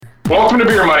Welcome to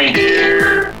Beer Money.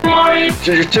 Beer Money.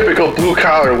 Your typical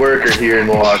blue-collar worker here in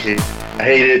Milwaukee. I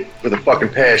hate it with a fucking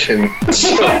passion.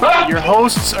 Your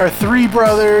hosts are three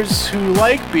brothers who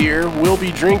like beer, will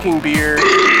be drinking beer,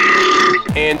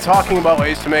 and talking about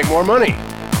ways to make more money.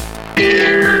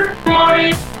 Beer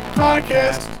Money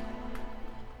Podcast.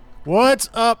 What's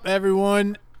up,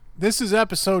 everyone? This is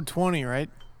episode 20, right?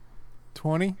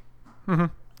 20? Mm-hmm.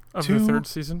 Of the third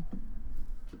season.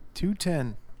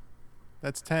 210.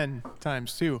 That's 10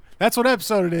 times 2. That's what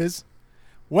episode it is.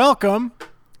 Welcome.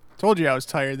 Told you I was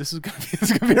tired. This is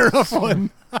gonna be a rough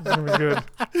one. It's gonna be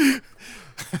good.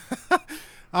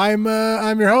 I'm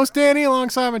your host, Danny,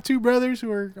 alongside my two brothers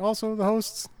who are also the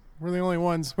hosts. We're the only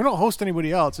ones. We don't host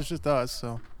anybody else. It's just us.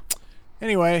 So,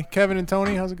 anyway, Kevin and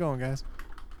Tony, how's it going, guys?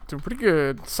 Doing pretty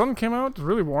good. Sun came out. It's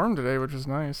really warm today, which is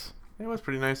nice. It was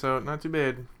pretty nice out. Not too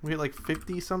bad. We hit like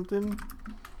 50 something.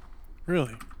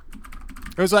 Really?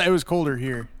 It was colder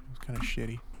here. It was kind of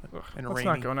shitty and Let's rainy.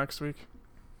 not go next week.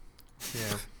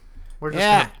 Yeah. We're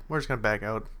just gonna back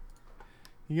out.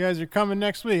 You guys are coming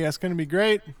next week. That's gonna be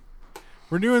great.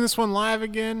 We're doing this one live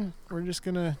again. We're just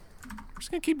gonna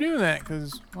keep doing that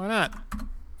because why not?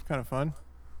 It's kind of fun.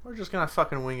 We're just gonna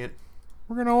fucking wing it.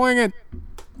 We're gonna wing it.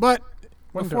 But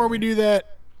When before don't we we? do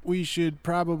that, we should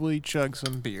probably chug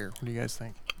some beer. What do you guys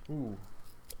think? Ooh.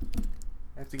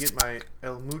 I have to get my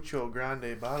El Mucho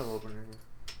Grande bottle opener.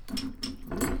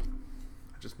 I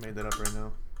just made that up right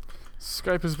now.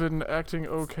 Skype has been acting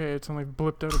okay. It's only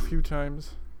blipped out a few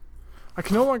times. I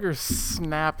can no longer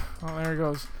snap. Oh, there it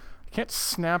goes. I can't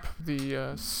snap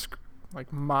the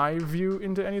my view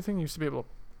into anything. You used to be able to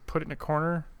put it in a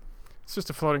corner. It's just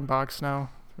a floating box now.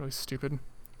 It's really stupid.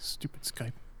 Stupid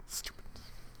Skype.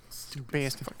 Stupid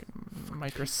Bastard. fucking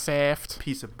Microsoft.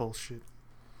 Piece of bullshit.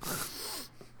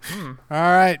 All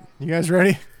right. You guys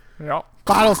ready? Yeah.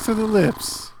 Bottles to the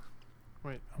lips.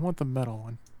 Wait, I want the metal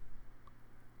one.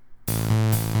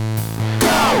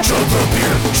 Chug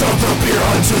the beer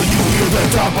until you hear the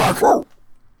dog bark.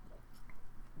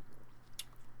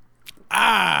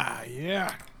 Ah,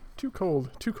 yeah. Too cold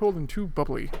and too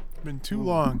bubbly. Been too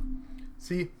long.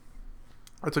 See,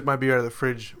 I took my beer out of the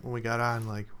fridge when we got on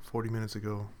like 40 minutes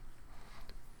ago.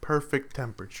 Perfect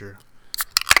temperature.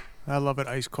 I love it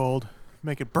ice cold.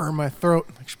 Make it burn my throat.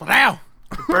 Like, ow!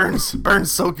 It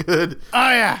burns so good. Oh,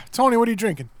 yeah. Tony, what are you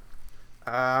drinking?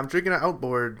 I'm drinking an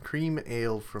Outboard cream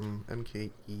ale from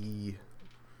MKE.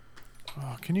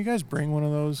 Oh, can you guys bring one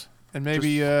of those? And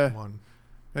maybe Just one.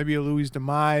 maybe a Louis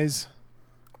Demise.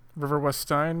 River West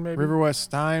Stein, maybe? River West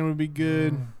Stein would be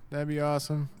good. That'd be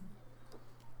awesome.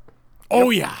 Oh,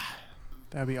 yeah.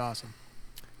 That'd be awesome.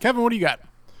 Kevin, what do you got?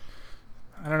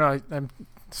 I don't know. I'm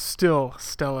still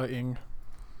Stella-ing.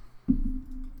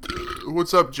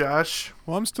 What's up, Josh?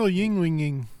 Well, I'm still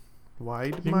Yingling.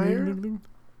 Weidmeyer?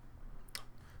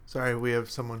 Sorry, we have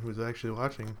someone who's actually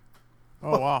watching.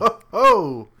 Oh, wow.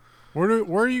 Oh! Where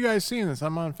are you guys seeing this?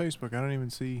 I'm on Facebook. I don't even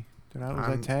see. Was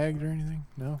I tagged or anything?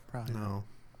 No? Probably not. No.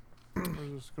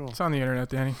 Where's this go? It's on the internet,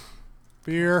 Danny.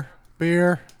 Beer.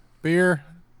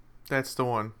 That's the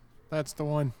one. That's the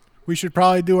one. We should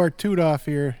probably do our toot off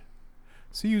here.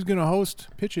 See who's going to host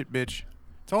Pitch It, bitch.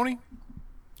 Tony,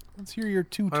 let's hear your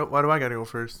toot. Why do I gotta go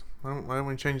first? Why don't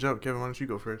we change it up? Kevin, why don't you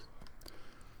go first?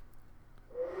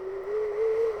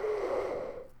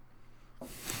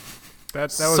 That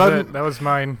was it. That was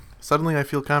mine. Suddenly I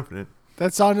feel confident.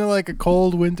 That sounded like a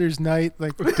cold winter's night.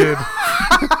 Like, It did.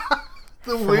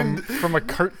 The wind. From a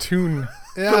cartoon.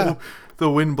 yeah. The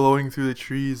wind blowing through the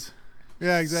trees.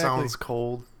 Yeah, exactly. Sounds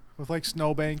cold. With like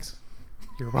snowbanks.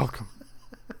 You're welcome.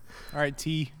 All right,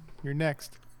 T, you're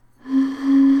next.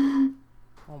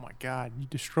 Oh my God, you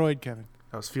destroyed Kevin.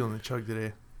 I was feeling the chug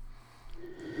today.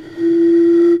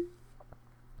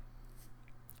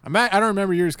 I don't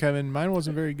remember yours, Kevin. Mine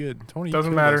wasn't very good. Tony, you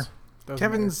Doesn't killed matter. us.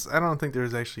 Kevin's, I don't think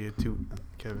there's actually a toot.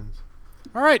 Kevin's.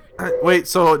 All right. Wait,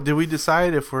 so did we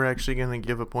decide if we're actually going to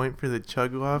give a point for the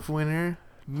chug off winner?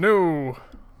 No.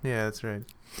 Yeah, that's right.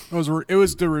 It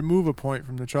was to remove a point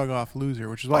from the chug off loser,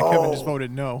 which is why Kevin just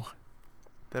voted no.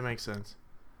 That makes sense.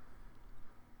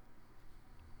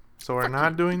 So we're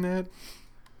not doing that?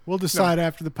 We'll decide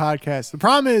after the podcast. The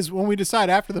problem is when we decide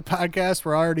after the podcast,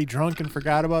 we're already drunk and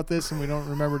forgot about this, and we don't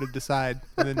remember to decide.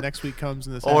 And then next week comes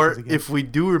and this Or happens again. if we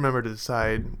do remember to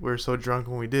decide, we're so drunk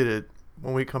when we did it,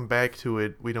 when we come back to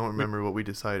it, we don't remember what we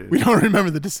decided. we don't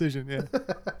remember the decision. Yeah.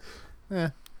 Yeah.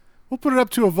 We'll put it up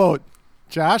to a vote.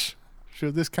 Josh,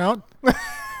 should this count?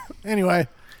 Anyway,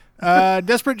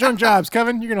 Desperate Junk Jobs.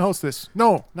 Kevin, you're going to host this.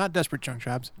 No, not Desperate Junk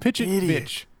Jobs. Pitch It, Idiot.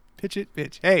 bitch. Pitch It,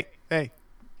 bitch. Hey,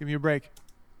 give me a break.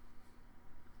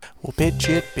 Well, pitch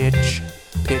it, bitch.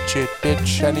 Pitch it,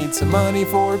 bitch. I need some money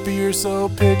for beer, so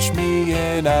pitch me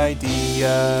an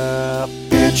idea,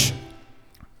 bitch.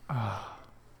 All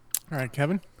right,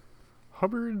 Kevin.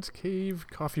 Hubbard's Cave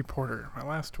Coffee Porter, my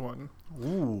last one.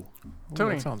 Ooh.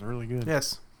 Tony. That sounds really good.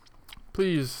 Yes.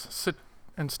 Please sit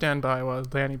and stand by while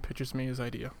Danny pitches me his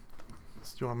idea. Do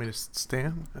you want me to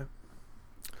stand?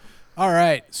 All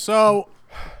right, so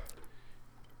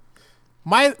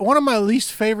one of my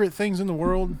least favorite things in the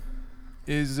world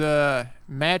is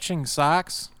matching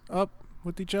socks up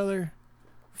with each other,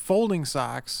 folding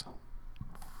socks.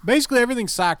 Basically,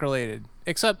 everything's sock related.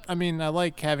 Except, I mean, I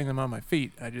like having them on my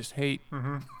feet. I just hate.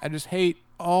 I just hate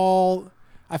all.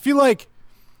 I feel like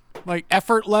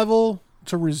effort level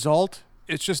to result.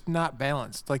 It's just not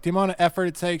balanced. Like the amount of effort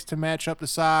it takes to match up the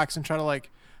socks and try to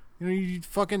you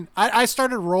fucking. I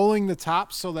started rolling the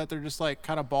tops so that they're just like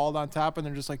kind of balled on top and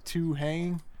they're just like two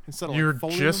hanging instead of You're like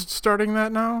folding just them. starting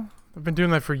that now? I've been doing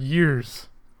that for years.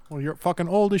 Well, you're fucking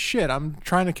old as shit. I'm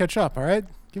trying to catch up. All right,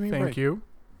 give me a break. Thank you.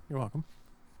 You're welcome.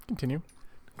 Continue.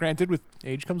 Granted, with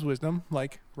age comes wisdom,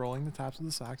 like rolling the tops of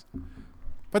the socks.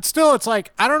 But still, it's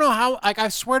like, I don't know how, like, I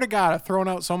swear to God, I've thrown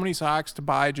out so many socks to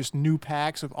buy just new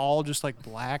packs of all just, like,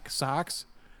 black socks.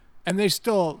 And they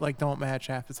still, like, don't match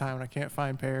half the time, and I can't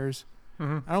find pairs.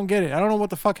 I don't get it. I don't know what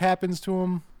the fuck happens to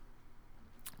them.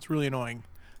 It's really annoying.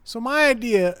 So my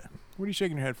idea, what are you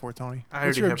shaking your head for, Tony? I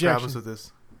What's already your have objection? problems with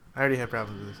this.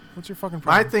 What's your fucking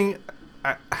My problem? thing.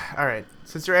 All right.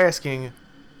 Since you're asking,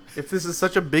 if this is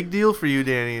such a big deal for you,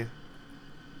 Danny,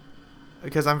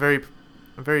 because I'm very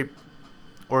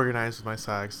organized with my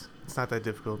socks. It's not that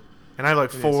difficult, and I have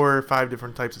like 4 or 5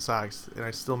 different types of socks, and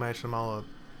I still match them all up.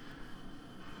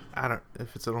 I don't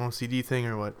if it's an OCD thing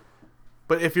or what,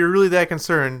 but if you're really that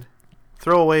concerned,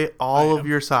 throw away all of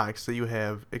your socks that you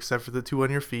have except for the 2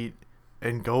 on your feet,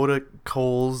 and go to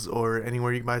Kohl's or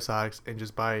anywhere you can buy socks and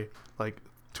just buy like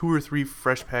 2 or 3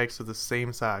 fresh packs of the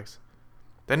same socks.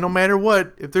 Then no matter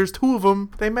what, if there's 2 of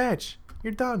them, they match.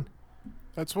 You're done.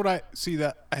 That's what I see.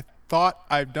 That I thought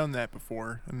I've done that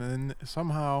before, and then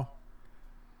somehow,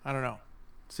 I don't know.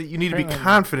 See, you need to be Apparently-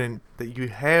 confident that you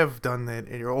have done that,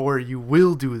 or you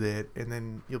will do that, and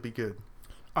then you'll be good.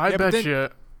 I Yeah, but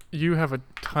bet you have a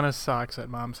ton of socks at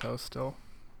Mom's house still.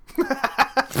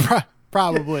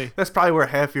 Probably. That's probably where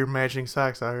half your matching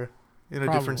socks are, in a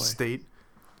different Probably. state.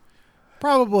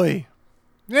 Probably.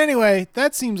 Anyway,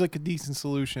 that seems like a decent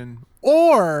solution.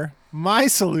 Or my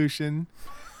solution,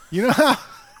 you know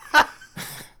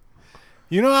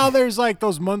how there's like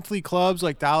those monthly clubs,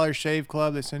 like Dollar Shave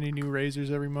Club, they send you new razors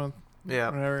every month, Yeah.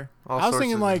 whatever. All I was sorts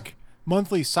thinking of- like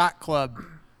monthly sock club.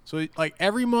 So like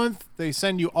every month they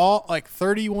send you all like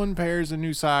 31 pairs of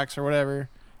new socks or whatever,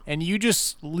 and you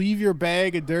just leave your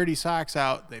bag of dirty socks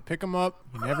out. They pick them up,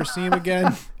 you never see them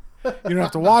again. You don't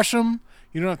have to wash them.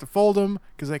 You don't have to fold them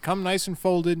because they come nice and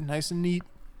folded, nice and neat.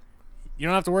 You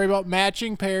don't have to worry about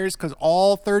matching pairs because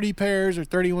all 30 pairs or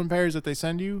 31 pairs that they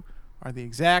send you are the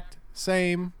exact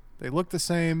same. They look the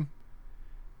same.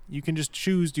 You can just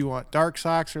choose, do you want dark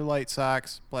socks or light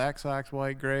socks, black socks,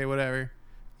 white, gray, whatever.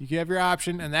 You can have your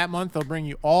option, and that month they'll bring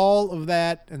you all of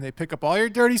that, and they pick up all your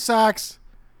dirty socks.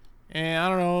 And I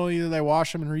don't know, either they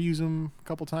wash them and reuse them a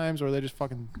couple times, or they just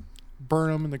fucking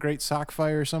burn them in the Great Sock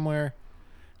Fire somewhere.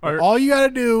 But all you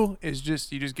gotta do is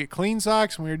you just get clean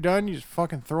socks. When you're done, you just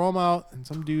fucking throw them out, and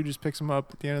some dude just picks them up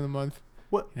at the end of the month.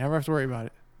 What? You never have to worry about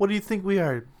it. What do you think we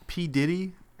are, P.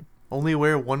 Diddy? Only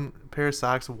wear 1 pair of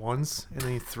socks once, and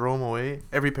then you throw them away?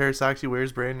 Every pair of socks you wear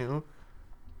is brand new?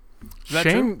 Is that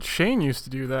true? Shane used to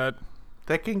do that.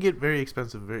 That can get very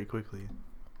expensive very quickly.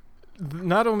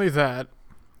 Not only that,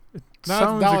 it Not a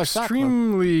dollar sounds sock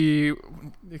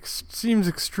club. seems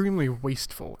extremely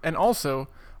wasteful. And also,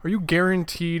 are you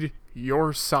guaranteed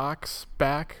your socks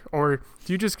back, or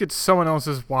do you just get someone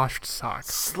else's washed socks?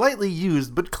 Slightly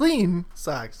used, but clean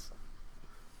socks.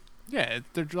 Yeah,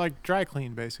 they're like dry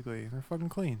clean, basically. They're fucking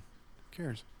clean. Who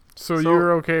cares? So So-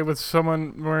 you're okay with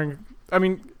someone wearing? I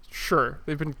mean, sure,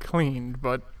 they've been cleaned,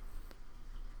 but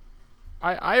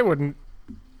I wouldn't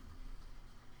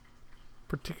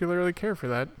particularly care for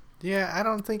that. Yeah, I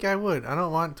don't think I would. I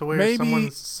don't want to wear Maybe-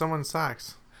 someone's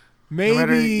socks. Maybe No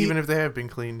matter, even if they have been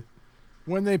cleaned.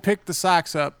 when they pick the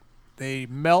socks up, they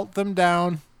melt them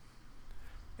down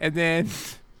and then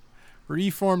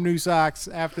reform new socks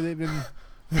after they've been.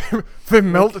 They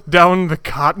melt down the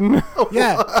cotton.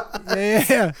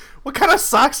 Yeah. What kind of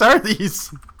socks are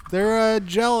these? They're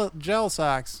gel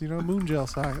socks, moon gel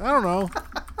socks. I don't know.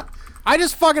 I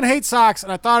just fucking hate socks,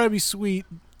 and I thought it'd be sweet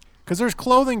because there's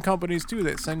clothing companies too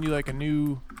that send you like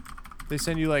they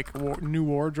send you like new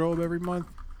wardrobe every month.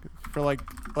 for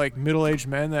like middle-aged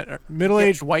men that are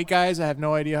middle-aged white guys that have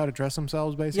no idea how to dress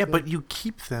themselves. Basically, Yeah, but you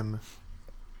keep them.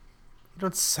 You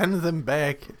don't send them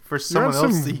back for You're someone on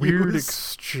else some to weird use.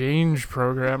 exchange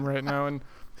program right now, and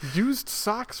used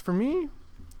socks for me?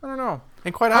 I don't know.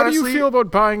 And quite How honestly, do you feel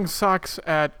about buying socks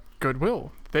at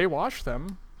Goodwill? They wash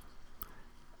them.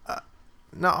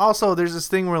 now also there's this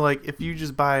thing where like if you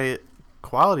just buy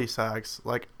quality socks,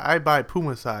 like I buy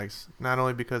Puma socks, not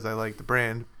only because I like the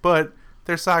brand, but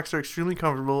their socks are extremely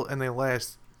comfortable and they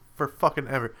last for fucking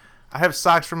ever. I have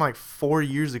socks from like 4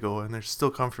 years ago and they're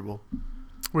still comfortable.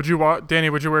 Danny,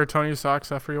 would you wear Tony's socks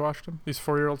after you washed them? These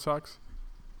 4-year-old socks?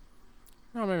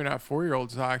 no, maybe not 4-year-old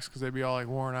socks because they'd be all like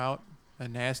worn out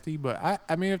and nasty. But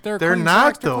I mean, if they're They're clean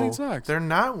not socks, they're though. clean socks. They're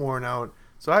not worn out.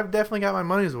 So I've definitely got my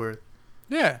money's worth.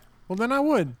 Yeah. Well, then I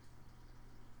would.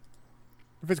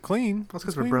 If it's clean. That's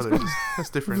it's because we're clean, it's brothers. clean. That's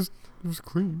different. It was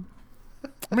clean.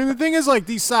 I mean, the thing is, like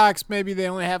these socks, maybe they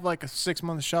only have like a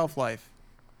 6-month shelf life.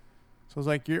 So it's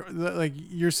like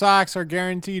your socks are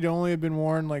guaranteed to only have been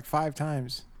worn like 5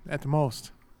 times at the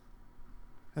most.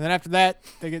 And then after that,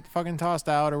 they get fucking tossed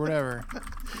out or whatever.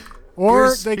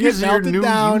 Or they get Here's your melted new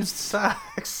down. used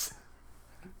socks.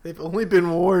 They've only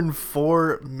been worn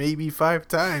 4, maybe 5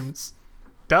 times.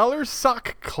 Dollar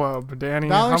Sock Club, Danny.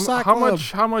 Dollar Sock how Club.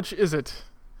 much? How much is it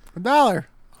 $1.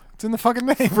 It's in the fucking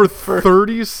name. for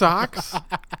 30 socks?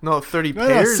 No, 30 No,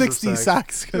 pairs 60 of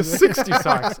socks. socks. 'cause 60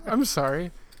 socks. I'm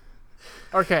sorry.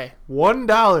 Okay,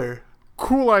 $1.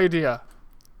 cool idea,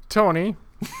 Tony.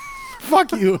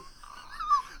 Fuck you.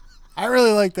 I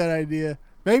really like that idea.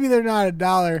 Maybe they're not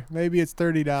 $1. Maybe it's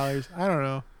 $30. I don't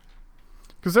know.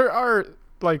 Because there are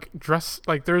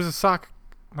there's a sock,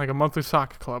 like a monthly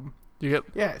sock club. You get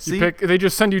Yeah, see? you pick. They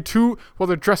just send you 2. Well,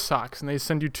 they're dress socks, and they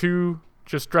send you 2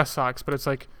 just dress socks. But it's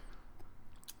like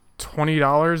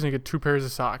 $20, and you get 2 pairs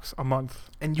of socks a month.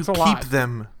 And you That's a keep lot.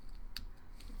 them.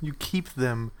 You keep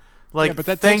them. Like, Yeah, but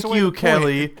that thank takes away you, the point.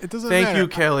 Kelly. It doesn't Thank matter. you,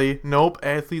 Kelly. Nope,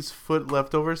 athlete's foot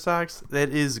leftover socks. That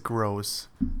is gross.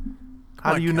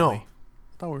 How on, do you Kelly. know? I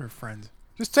thought we were friends.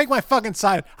 Just take my fucking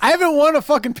side. I haven't won a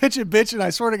fucking pitch and bitch, and I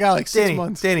swear to God, like 6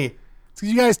 months. Danny, It's 'cause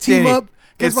you guys team Danny, up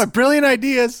against my it's- brilliant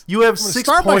ideas. you have I'm gonna 6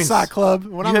 start points. my sock club.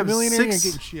 When You I'm a have millionaire, you're 6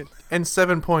 getting shit. and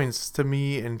 7 points to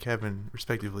me and Kevin,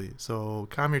 respectively. So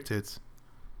calm your tits.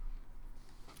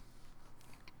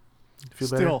 Feel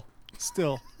better?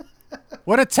 Still.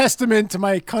 What a testament to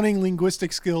my cunning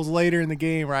linguistic skills later in the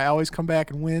game, where I always come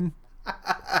back and win.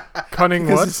 Cunning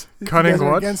Because what? you Cunning guys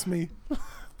are what? against me.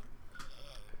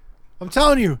 I'm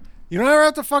telling you, you don't ever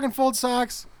have to fucking fold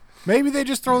socks. Maybe they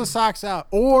just throw the socks out,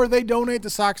 or they donate the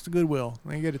socks to Goodwill.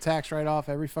 They get a tax write-off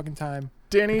every fucking time.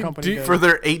 Danny, The company do you, does. For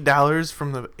their $8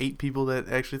 from the 8 people that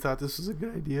actually thought this was a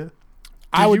good idea.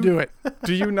 I would you- do it.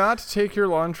 do you not take your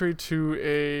laundry to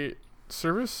a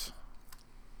service?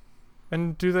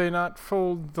 And do they not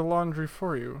fold the laundry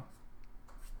for you?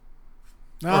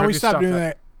 Or No, have we you stopped stopped doing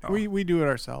that? that. Oh. We do it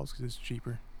ourselves because it's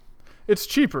cheaper. It's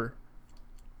cheaper.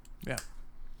 Yeah.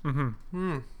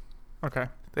 Hmm. Okay.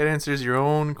 That answers your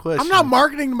own question. I'm not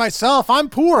marketing to myself. I'm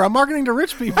poor. I'm marketing to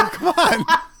rich people. Come on.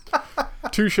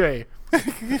 Touche.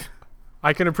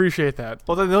 I can appreciate that.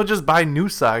 Well, then they'll just buy new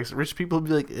socks. Rich people will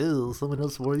be like, ew, someone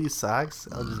else wore these socks?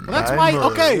 I'll just Well, that's buy why. more."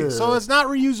 Okay, Ugh. so it's not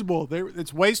reusable.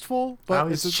 It's wasteful, Now but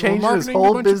he's it's changing his marketing to a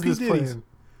whole bunch of business P. Diddy's. plan.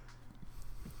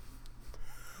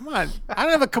 Come on. I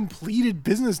don't have a completed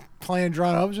business plan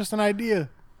drawn up. It's just an idea.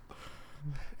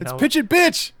 It's No. pitch it,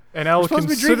 bitch. And I'll We're supposed to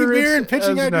be consider drinking beer it and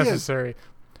pitching as ideas. necessary.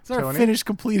 It's our Tony? finished,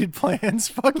 completed plans.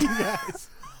 Fuck you guys.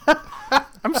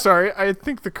 I'm sorry. I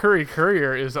think the Curry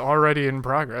Courier is already in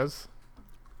progress.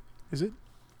 Is it?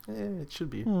 Yeah, it should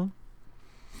be. Tony?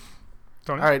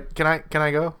 All right, can I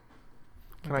go?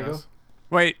 Can I go? Yes.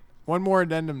 Wait, one more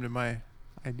addendum to my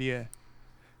idea.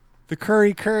 The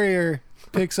Curry Courier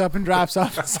picks up and drops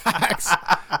off the socks.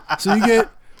 So you get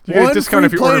You get a one discount free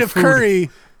if you plate order of food. curry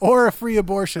or a free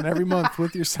abortion every month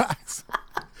with your socks.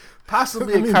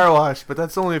 Possibly a car wash, but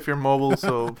that's only if you're mobile,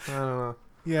 so I don't know.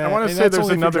 Yeah, I want to and say that's there's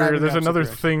only if you're another driving there's the opposite another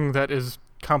direction. thing that is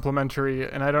complimentary,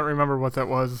 and I don't remember what that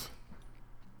was.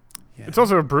 Yeah. It's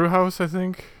also a brew house, I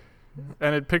think,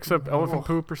 and it picks up Oh. elephant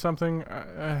poop or something.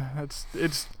 It's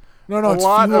no, a it's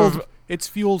lot fueled. of- It's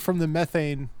fueled from the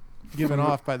methane given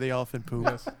off by the elephant poop.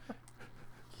 yes.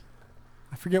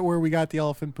 I forget where we got the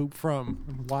elephant poop from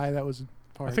and why that was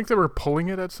part. I think they were pulling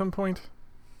it at some point.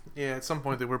 Yeah, at some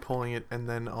point they were pulling it and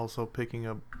then also picking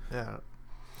up. Yeah.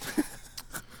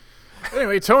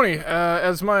 Anyway, Tony,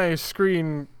 as my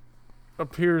screen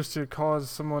appears to cause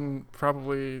someone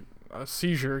probably a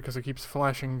seizure because it keeps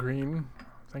flashing green,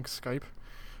 thanks Skype.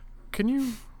 Can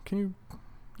you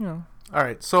All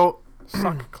right, so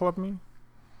sock club me?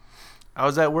 I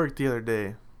was at work the other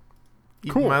day.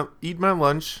 Eating my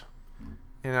lunch.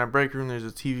 In our break room, there's a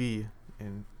TV.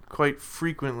 And quite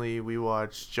frequently, we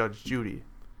watch Judge Judy.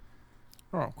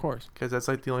 Oh, of course. Because that's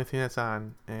like the only thing that's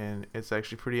on. And it's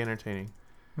actually pretty entertaining.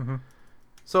 Mm-hmm.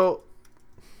 So,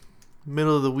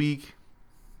 middle of the week,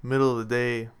 middle of the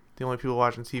day, the only people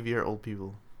watching TV are old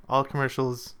people. All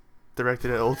commercials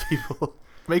directed at old people.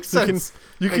 Makes sense.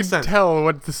 You can sense. tell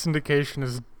what the syndication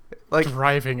is Like,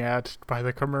 driving at by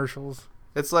the commercials.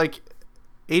 it's like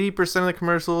 80% of the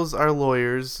commercials are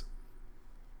lawyers.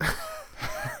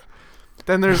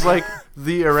 Then there's like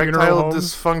the erectile homes.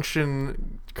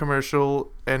 dysfunction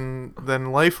commercial and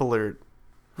then Life Alert.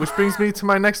 Which brings me to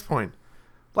my next point.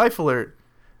 Life Alert.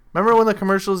 Remember when the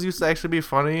commercials used to actually be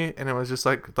funny and it was just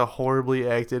like the horribly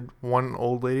acted one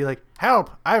old lady like,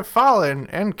 "Help, I've fallen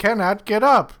and cannot get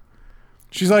up."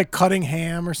 She's like cutting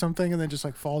ham or something and then just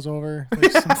like falls over.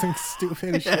 Like something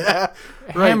stupid as shit. Yeah.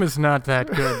 Ham is not that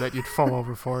good that you'd fall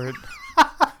over for it.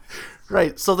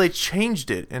 Right, so they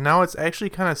changed it, and now it's actually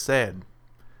kind of sad.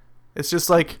 It's just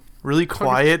like really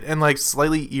quiet and like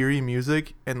slightly eerie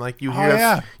music, and like you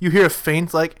hear you hear a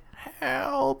faint like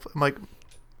 "help." I'm like,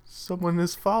 someone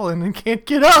has fallen and can't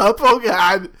get up. Oh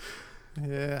god.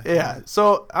 Yeah.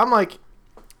 So I'm like,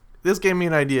 this gave me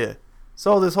an idea.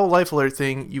 So this whole Life Alert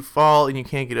thing, you fall and you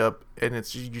can't get up, and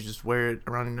it's you just wear it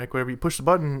around your neck, whatever. You push the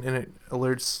button and it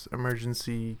alerts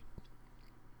emergency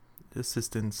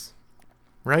assistance,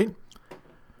 right?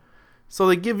 So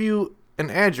they give you an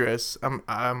address.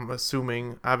 I'm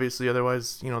assuming, obviously,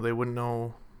 otherwise, they wouldn't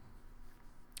know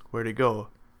where to go.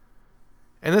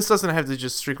 And this doesn't have to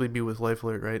just strictly be with Life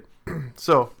Alert, right?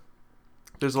 So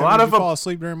there's a lot of fall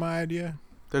asleep during my idea.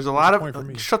 There's a lot point for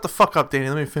me? of shut the fuck up, Danny.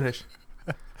 Let me finish.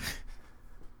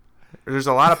 There's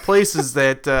a lot of places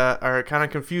that are kind of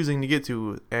confusing to get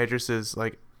to. Addresses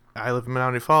like I live in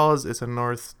Menominee Falls. It's a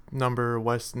north number,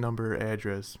 west number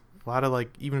address. A lot of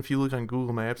like, even if you look on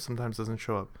Google Maps, sometimes it doesn't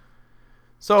show up.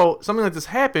 So something like this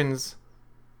happens,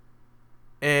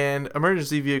 and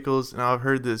emergency vehicles, and I've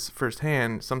heard this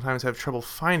firsthand, sometimes have trouble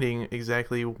finding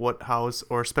exactly what house,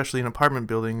 or especially in apartment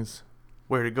buildings,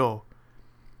 where to go.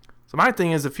 So my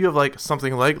thing is, if you have like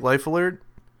something like Life Alert,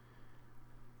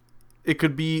 it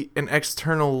could be an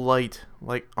external light,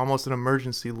 like almost an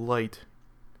emergency light.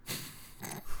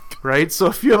 Right? So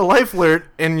if you have a Life Alert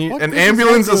and an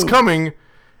ambulance is coming,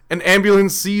 an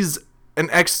ambulance sees an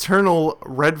external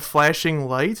red flashing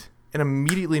light and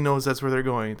immediately knows that's where they're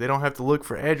going. They don't have to look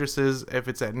for addresses. If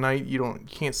it's at night, you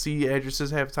can't see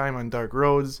addresses half the time on dark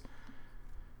roads.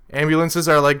 Ambulances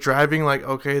are like driving like,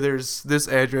 okay, there's this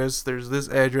address,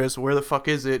 where the fuck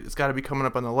is it? It's got to be coming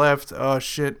up on the left. Oh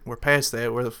shit, we're past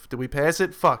that. Did we pass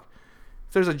it? Fuck.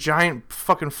 If there's a giant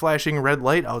fucking flashing red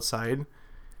light outside,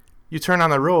 you turn on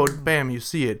the road, bam, you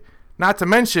see it. Not to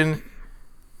mention,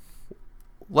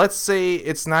 let's say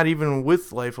it's not even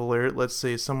with Life Alert. Let's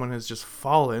say someone has just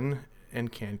fallen and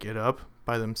can't get up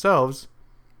by themselves.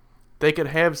 They could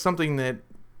have something that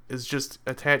is just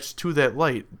attached to that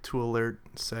light to alert,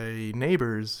 say,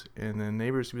 neighbors. And then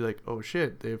neighbors could be like, oh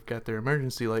shit, they've got their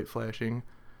emergency light flashing.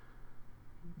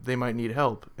 They might need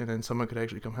help. And then someone could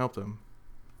actually come help them.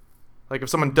 Like if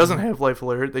someone doesn't have Life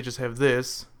Alert, they just have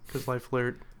this. Because Life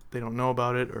Alert, they don't know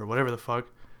about it or whatever the fuck.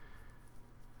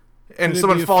 And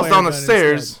someone falls down the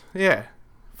stairs. Instead. Yeah.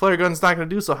 Flare gun's not going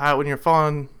to do so hot when you're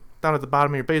falling down at the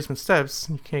bottom of your basement steps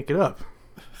and you can't get up.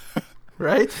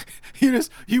 Right?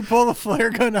 You pull the flare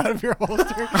gun out of your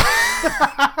holster.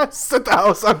 Set the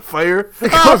house on fire.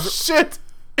 Shit.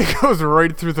 It goes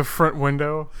right through the front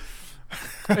window.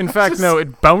 In fact, no,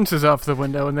 it bounces off the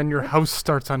window and then your house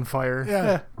starts on fire.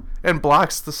 Yeah. And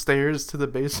blocks the stairs to the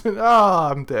basement. Oh,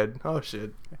 I'm dead. Oh,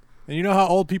 shit. And you know how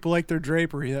old people like their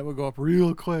drapery? That would go up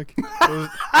real quick.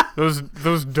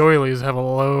 Those doilies have a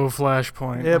low flash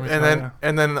point. Yep,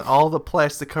 and then all the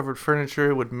plastic covered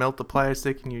furniture would melt the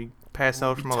plastic and you pass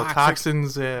out from all the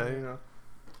toxins. Yeah,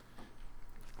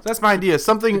 So that's my idea.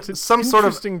 Some sort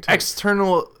of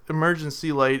external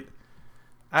emergency light.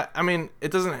 I mean,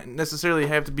 it doesn't necessarily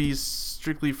have to be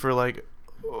strictly for like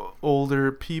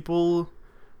older people.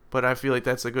 But I feel like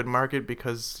that's a good market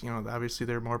because, obviously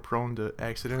they're more prone to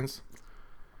accidents.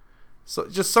 So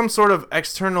just some sort of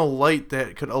external light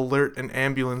that could alert an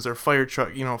ambulance or fire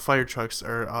truck. Fire trucks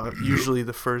are usually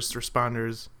the first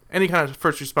responders. Any kind of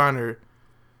first responder.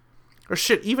 Or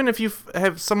shit, even if you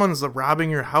have someone's robbing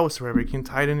your house or whatever, you can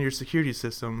tie it into your security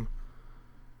system.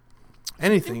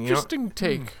 Anything, Interesting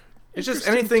take. It's just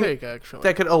anything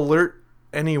that could alert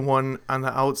anyone on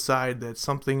the outside that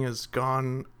something has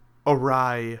gone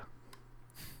awry.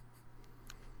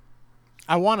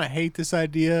 I want to hate this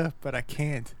idea, but I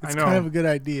can't. It's I know. kind of a good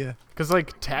idea. Because,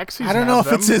 like, taxis I don't know have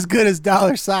if it's them. as good as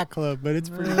Dollar Sock Club, but it's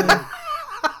pretty good.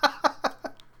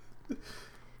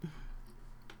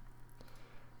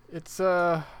 It's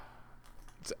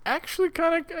actually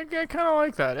kind of I kind of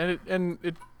like that, and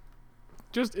it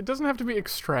doesn't have to be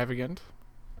extravagant.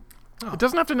 No. It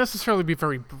doesn't have to necessarily be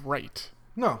very bright.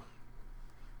 No.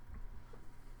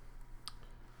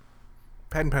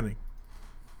 Patent pending.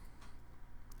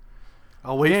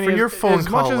 I'll wait Danny, for your phone as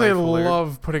call. much as I life alert.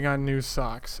 love putting on new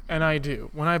socks, and I do.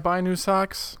 When I buy new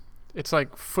socks, it's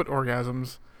like foot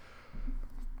orgasms.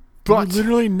 But you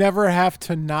literally never have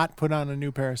to not put on a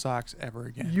new pair of socks ever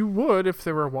again. you would if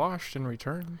they were washed and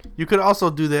returned. You could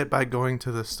also do that by going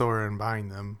to the store and buying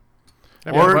them.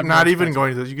 I mean, Or but not more even expensive.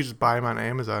 going to those. You could just buy them on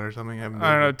Amazon or something. Have them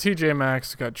I don't know. delivered. TJ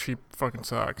Maxx got cheap fucking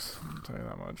socks. I'll tell you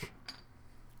that much.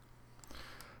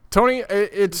 Tony,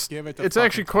 it's Give it to it's fucking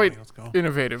actually quite Tony. Let's go.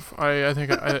 innovative. I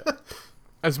think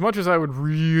as much as I would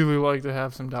really like to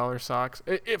have some dollar socks,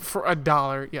 for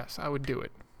 $1, yes, I would do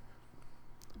it.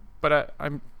 But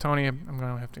I'm Tony. I'm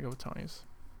gonna have to go with Tony's.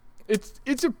 It's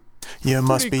a You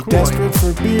must be pretty cool desperate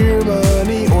for beer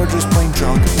money or just plain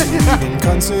drunk to even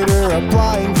consider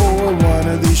applying for one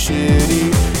of these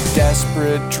shitty,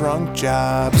 desperate drunk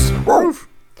jobs.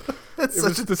 That's It such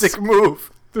was a the dick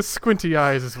move. the squinty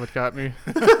eyes is what got me.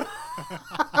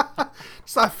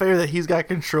 It's not fair that he's got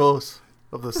controls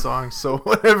of the song, so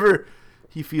whenever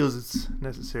he feels it's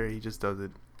necessary, he just does it.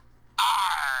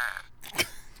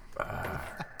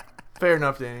 Fair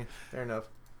enough, Danny. Fair enough.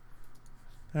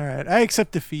 All right, I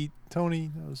accept defeat.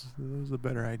 Tony, that was a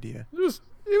better idea. It was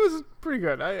pretty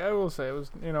good. I will say it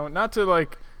was, not to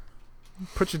like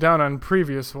put you down on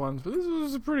previous ones, but this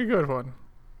was a pretty good one.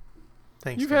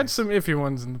 Thanks. You've had some iffy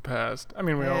ones in the past. I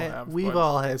mean, we all have. We've but-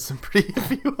 all had some pretty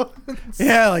few ones.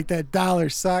 Yeah, like that Dollar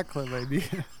Sock Club idea.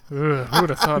 Ugh, who would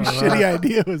have thought of Shitty that?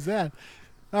 idea was that?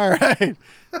 All right.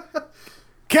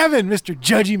 Kevin, Mr.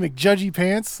 Judgy McJudgy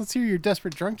Pants, let's hear your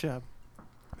desperate drunk job.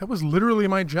 That was literally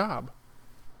my job.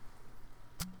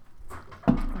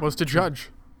 Was to judge.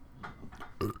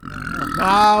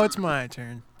 Now it's my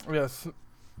turn. Yes.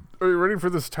 Are you ready for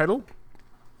this title?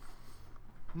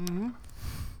 Mm-hmm.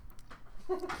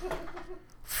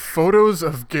 Photos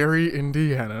of Gary,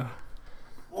 Indiana.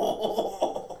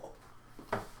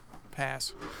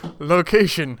 Pass.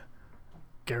 Location: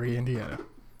 Gary, Indiana.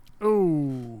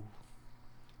 Ooh.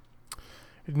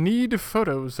 Need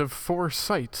photos of 4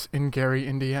 sites in Gary,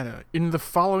 Indiana, in the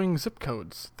following zip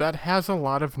codes that has a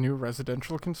lot of new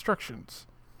residential constructions.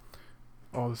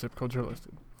 All the zip codes are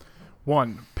listed.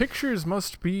 1. Pictures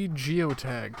must be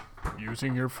geotagged.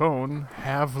 Using your phone,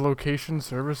 have location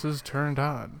services turned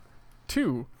on.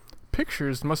 2.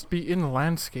 Pictures must be in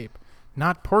landscape,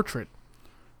 not portrait.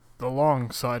 The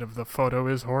long side of the photo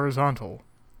is horizontal.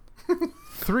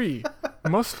 3.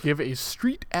 Must give a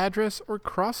street address or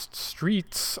crossed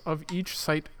streets of each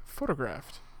site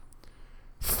photographed.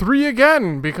 3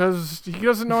 again, because he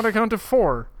doesn't know how to count to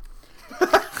 4.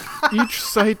 Each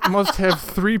site must have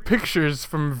 3 pictures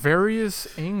from various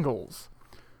angles.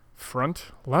 Front,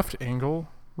 left angle,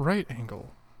 right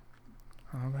angle.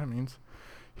 I don't know what that means.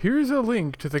 Here's a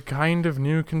link to the kind of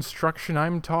new construction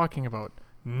I'm talking about.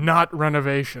 Not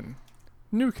renovation.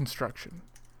 New construction.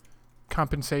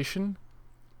 Compensation,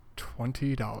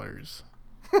 $20.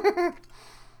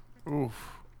 Oof.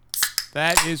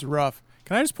 That is rough.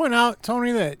 Can I just point out,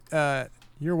 Tony, that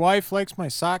your wife likes my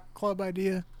sock club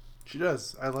idea? She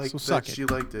does. I like So that suck it. she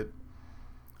liked it.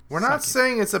 We're Suck not it.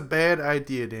 saying it's a bad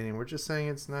idea, Danny. We're just saying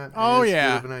it's not Oh, as yeah.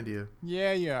 good of an idea.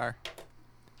 Yeah, you are.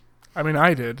 I mean,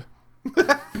 I did.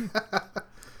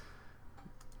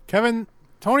 Kevin,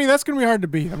 Tony, that's going to be hard to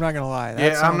beat. I'm not going to lie. That Yeah,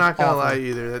 I'm sounds not going to awful. lie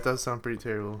either. That does sound pretty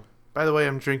terrible. By the way,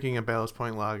 I'm drinking a Ballast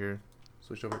Point lager.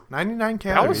 Switch over. 99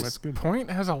 calories. That's good. Point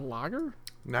has a lager?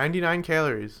 99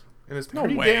 calories. And it's No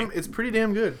pretty way. it's pretty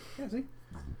damn good. Yeah, see?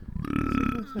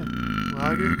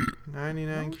 Lager,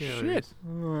 99 calories. Shit.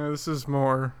 This is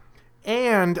more.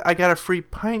 And I got a free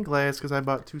pint glass because I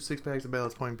bought 2 6-packs of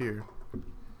Ballast Point beer.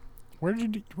 Where'd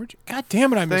you? God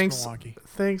damn it! I missed Thanks. Milwaukee.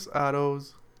 Thanks,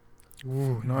 Otto's.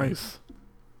 Ooh, nice.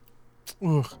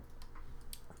 Ugh.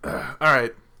 All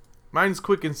right. Mine's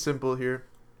quick and simple here.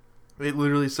 It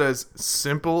literally says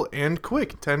simple and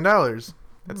quick, $10.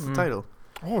 That's the title.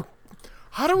 Oh,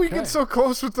 how do we Okay. get so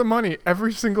close with the money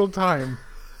every single time?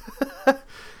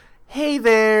 Hey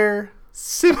there.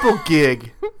 Simple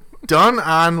gig. Done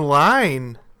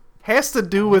online. Has to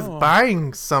do with Oh.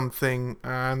 buying something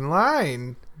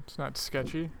online. It's not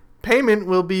sketchy. Payment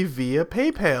will be via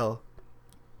PayPal.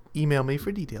 Email me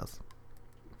for details.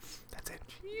 That's it.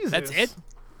 Jesus. That's it.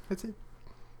 That's it.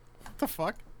 What the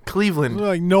fuck? Cleveland.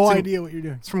 Like no It's in- idea what you're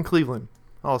doing. It's from Cleveland.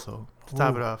 Also, to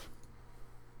top it off.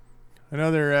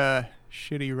 Another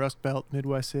shitty Rust Belt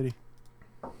Midwest city.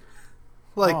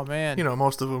 Like, oh man,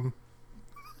 most of them.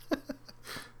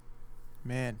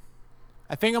 man.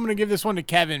 I think I'm gonna give this one to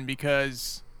Kevin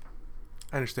because,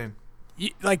 I understand.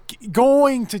 like,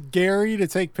 going to Gary to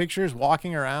take pictures,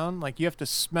 walking around, like you have to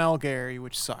smell Gary,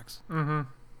 which sucks. Mm-hmm.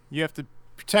 You have to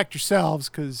protect yourselves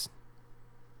because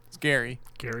it's Gary.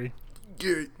 Gary.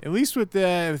 At least with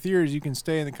yours, you can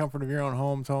stay in the comfort of your own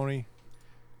home, Tony.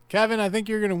 Kevin, I think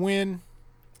you're gonna win.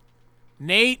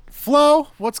 Nate, Flo,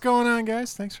 what's going on,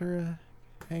 guys? Thanks for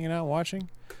hanging out, watching.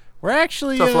 We're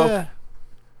actually What's up,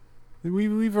 Flo?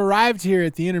 we've arrived here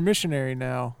at the intermissionary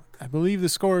now. I believe the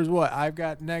score is what? I've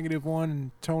got -1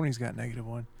 and Tony's got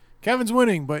 -1. Kevin's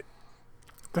winning, but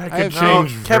That I could have-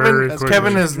 change No, very quickly.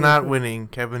 Kevin is not winning.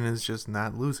 Kevin is just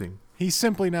not losing. he's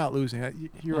simply not losing.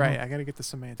 You're right. I got to get the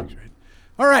semantics right.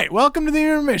 All right, welcome to the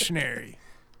intermissionary.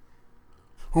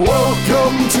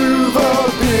 Welcome to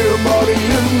the Beer Money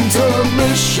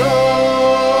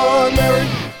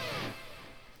Intermissionary.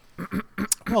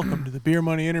 Welcome to the Beer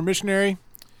Money Intermissionary.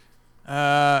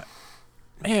 Man,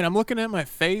 I'm looking at my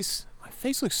face. My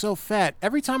face looks so fat.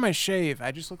 Every time I shave,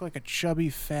 I just look like a chubby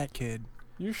fat kid.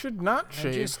 You should not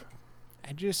shave.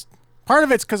 I just part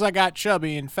of it's because I got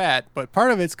chubby and fat, but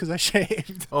part of it's because I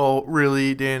shaved. Oh,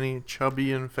 really, Danny?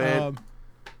 Chubby and fat?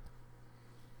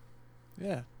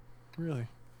 Yeah, really.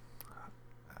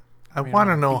 I mean, want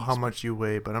to I'm know obese, how much you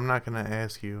weigh, but I'm not going to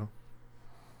ask you.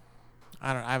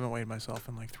 I haven't weighed myself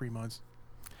in like 3 months.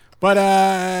 But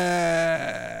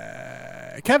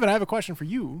Kevin, I have a question for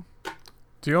you.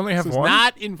 Do you only have This does one?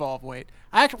 not involve weight.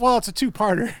 Well, it's a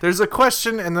two-parter. There's a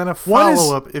question and then a One is-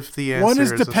 follow-up if the answer One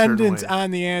is a certain dependent way.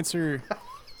 on the answer.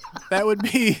 That would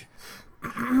be,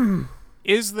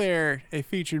 is there a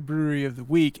featured brewery of the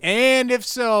week? And if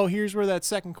so, here's where that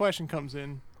second question comes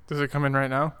in. Does it come in right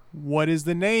now? What is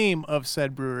the name of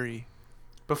said brewery?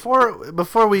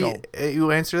 Before we Go.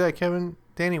 you answer that, Kevin,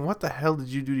 Danny, what the hell did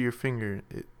you do to your finger?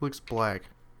 It looks black.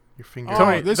 Your finger. Oh,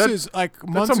 Tony, this that- is like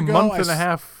That's months a ago. month I and a s-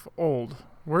 half old.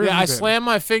 Where Yeah, have I you been? slammed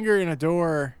my finger in a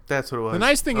door. That's what it was. The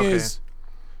nice thing Okay. is,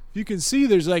 you can see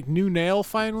there's like new nail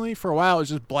finally. For a while, it was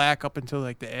just black up until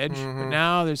like the edge, but Mhm.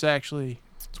 now there's actually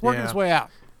it's working its Yeah. way out.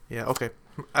 Yeah, okay.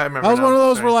 I remember. That was now. one of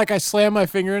those Sorry. where like I slammed my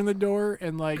finger in the door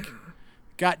and like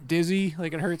got dizzy,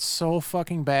 like it hurts so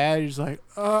fucking bad. You're just like,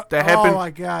 That oh happened-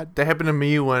 my god. That happened to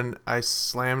me when I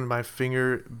slammed my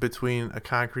finger between a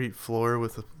concrete floor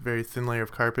with a very thin layer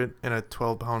of carpet and a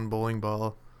 12-pound bowling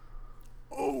ball.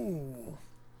 Oh,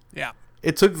 yeah.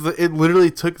 It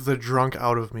literally took the drunk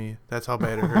out of me. That's how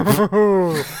bad it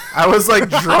hurt. I was like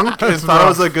drunk and thought it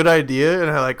was a good idea,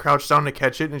 and I like crouched down to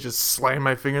catch it and just slammed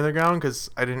my finger in the ground because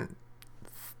I didn't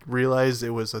realize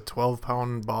it was a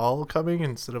 12-pound ball coming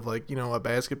instead of like a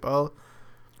basketball.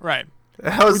 Right.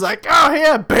 And I was like, oh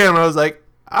yeah, bam! I was like,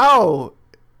 ow!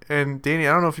 And Danny,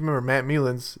 I don't know if you remember Matt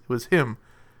Melens. It was him.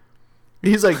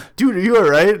 He's like, dude, are you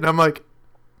alright? And I'm like,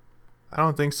 I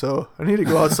don't think so. I need to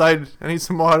go outside. I need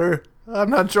some water. I'm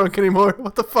not drunk anymore.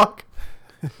 What the fuck?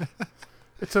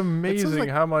 It's amazing like-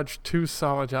 how much two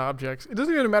solid objects. It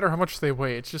doesn't even matter how much they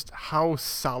weigh. It's just how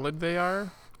solid they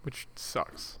are, which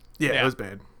sucks. Yeah, Yeah. it was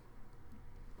bad.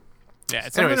 Yeah,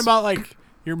 it's something Anyways. about like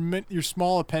your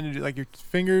small appendage, like your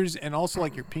fingers, and also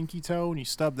like your pinky toe when you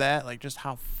stub that, like just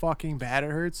how fucking bad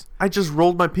it hurts. I just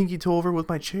rolled my pinky toe over with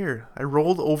my chair. I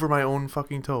rolled over my own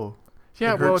fucking toe.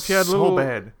 Yeah, It well, hurt if you had so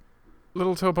bad.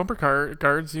 little toe bumper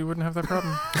guards, you wouldn't have that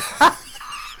problem.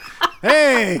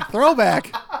 Hey,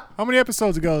 throwback! How many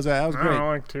episodes ago was that? That was I don't great. know,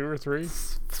 like 2 or 3.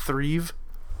 Threve.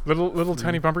 Little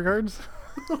tiny bumper guards.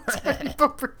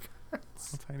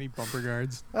 Tiny bumper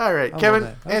guards. All right, I love Kevin,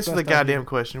 that. That's answer the best idea. goddamn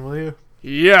question, will you?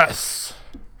 Yes.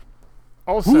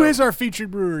 Also, Who is our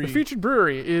featured brewery? the featured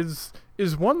brewery is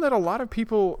one that a lot of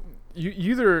people you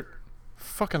either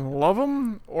fucking love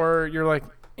them or you're like,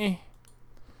 eh.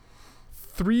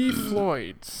 3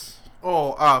 Floyds.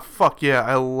 Oh, fuck yeah!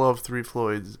 I love Three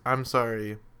Floyds. I'm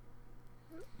sorry.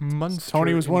 Munster,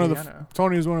 Tony was one of Indiana. the.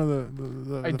 Tony was one of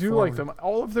the. I do like them.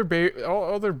 All of their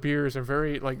all their beers are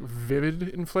very like vivid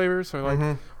in flavor. So like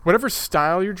Mhm. whatever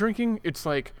style you're drinking, it's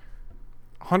like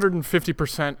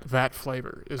 150% that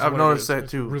flavor. I've noticed that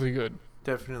It's too. really good.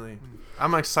 Definitely.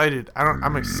 I'm excited.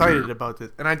 I'm excited about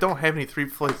this, and I don't have any Three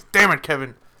Floyds. Damn it,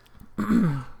 Kevin.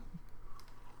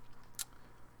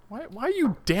 Why are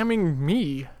you damning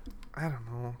me? I don't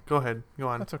know. Go ahead. Go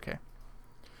on. That's okay.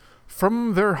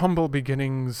 From their humble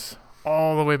beginnings,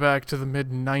 all the way back to the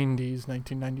mid-90s,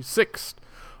 1996,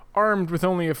 armed with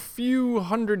only a few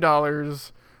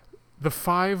 $100s, the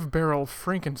 5-barrel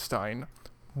Frankenstein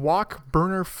wok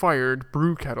burner-fired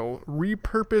brew kettle,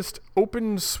 repurposed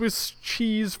open Swiss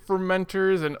cheese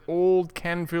fermenters, and old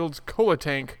Canfield's cola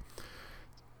tank.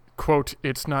 Quote,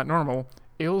 it's not normal.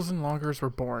 Ales and lagers were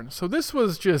born. So this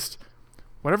was just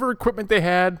whatever equipment they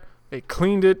had, they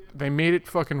cleaned it, they made it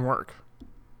fucking work.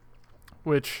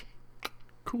 Which,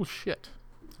 cool shit.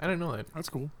 I didn't know that. That's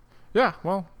cool. Yeah,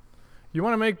 well, you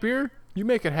want to make beer? You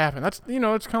make it happen. That's,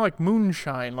 it's kind of like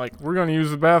moonshine. Like, we're going to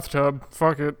use the bathtub.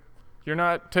 Fuck it. You're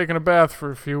not taking a bath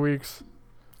for a few weeks.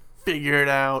 Figure it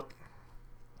out.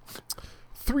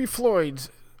 3 Floyds.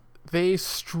 They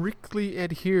strictly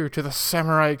adhere to the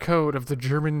samurai code of the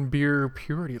German beer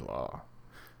purity law.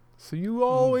 So you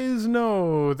always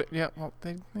know that,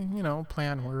 they play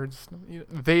on words.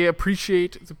 They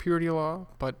appreciate the purity law,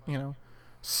 but,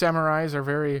 samurais are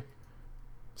very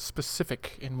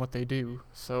specific in what they do.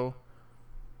 So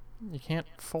you can't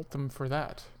fault them for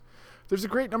that. There's a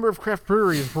great number of craft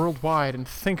breweries worldwide, and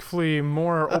thankfully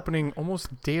more are opening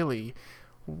almost daily.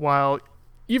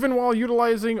 Even while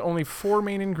utilizing only 4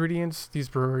 main ingredients, these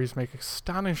breweries make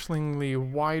astonishingly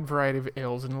wide variety of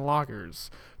ales and lagers.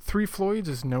 3 Floyds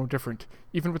is no different.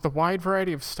 Even with the wide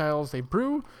variety of styles they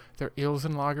brew, their ales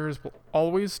and lagers will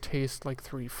always taste like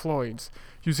 3 Floyds.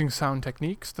 Using sound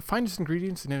techniques, the finest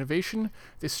ingredients, and innovation,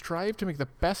 they strive to make the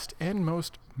best and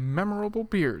most memorable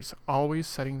beers, always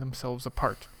setting themselves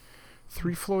apart.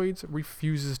 3 Floyds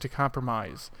refuses to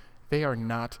compromise. They are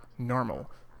not normal.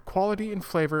 Quality and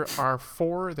flavor are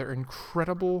for their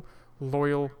incredible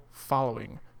loyal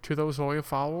following. To those loyal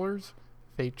followers,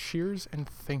 they cheers and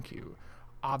thank you.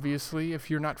 Obviously, if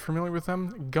you're not familiar with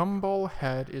them, Gumball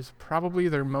Head is probably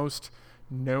their most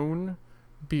known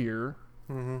beer.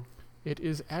 Mm-hmm. It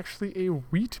is actually a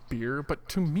wheat beer, but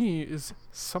to me is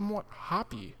somewhat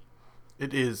hoppy.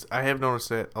 It is. I have noticed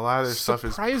that a lot of their stuff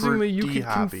is pretty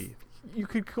hoppy. You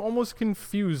could almost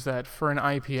confuse that for an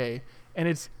IPA, and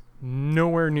it's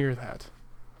nowhere near that.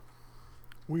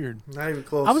 Weird. Not even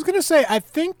close. I was gonna say, I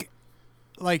think,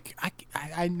 like,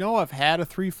 I know I've had a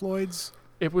 3 Floyds.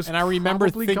 It was, and I remember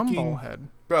thinking, Gumball Head.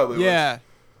 Probably. Yeah.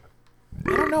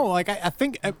 I don't know. Like, I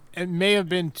think it may have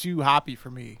been too hoppy for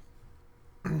me.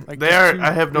 Like, they are. too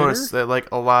I have bitter. noticed that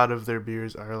like a lot of their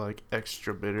beers are like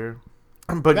extra bitter.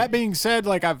 But that being said,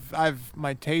 like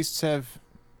my tastes have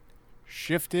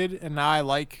shifted, and now I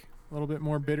like a little bit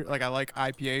more bitter. Like, I like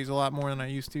IPAs a lot more than I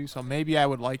used to, so maybe I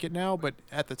would like it now. But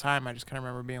at the time, I just kind of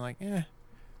remember being like, yeah,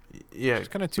 it's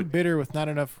kind of too bitter with not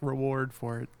enough reward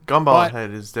for it. Gumball Head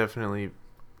is definitely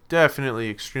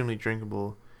extremely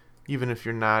drinkable, even if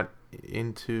you're not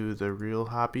into the real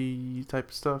hoppy type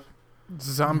of stuff.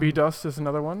 Zombie Dust is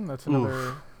another one. That's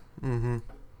another. Mm-hmm.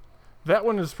 That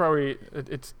one is probably.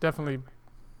 It's definitely.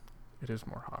 It is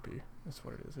more hoppy. That's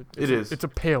what it is. It is. It's a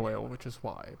pale ale, which is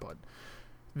why. But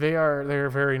they are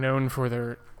very known for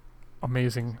their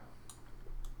amazing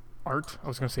art. I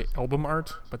was going to say album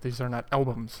art, but these are not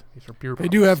albums. These are beer. They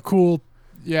do have cool,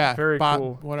 very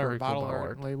cool, whatever, very bottle cool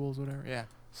art, labels, whatever. Yeah,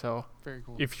 so very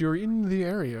cool. if you're in the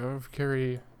area of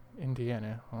Gary,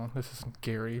 Indiana, well, this isn't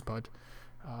Gary, but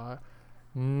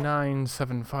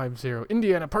 9750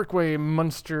 Indiana Parkway,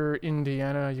 Munster,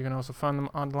 Indiana. You can also find them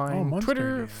online, Munster, Twitter,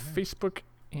 Indiana. Facebook,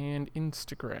 and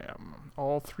Instagram.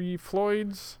 All 3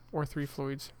 Floyds or 3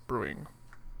 Floyds Brewing.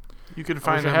 You can I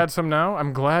find wish I them had some now.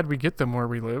 I'm glad we get them where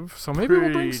we live. So maybe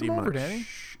we'll bring some pretty over, much Danny.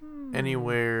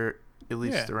 anywhere, at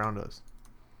least Yeah. around us.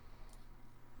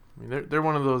 I mean, they're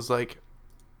one of those like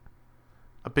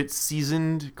a bit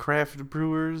seasoned craft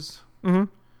brewers. Mm-hmm.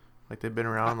 Like they've been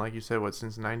around, like you said, what,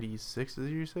 since '96? Did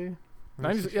you say?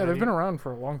 90s, yeah, they've been around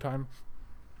for a long time.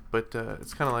 But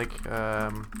it's kind of like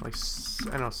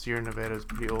I know Sierra Nevada is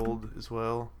pretty old as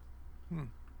well. Hmm.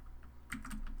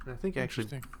 And I think actually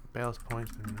Interesting. Ballast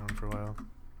Point's been around for a while.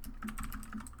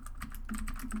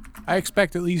 I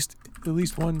expect at least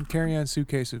one carry-on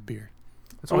suitcase of beer.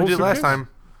 That's what we Oh, did last suitcase? time.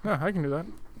 Yeah, I can do that.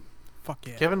 Fuck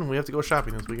yeah. Kevin, we have to go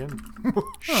shopping this weekend.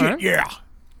 Shit, Alright. yeah.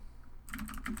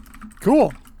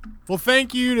 Cool. Well,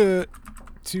 thank you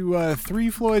to 3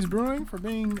 Floyds Brewing for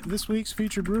being this week's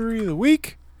featured brewery of the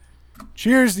week.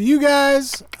 Cheers to you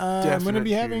guys. I'm gonna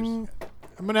be Definite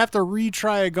I'm gonna have to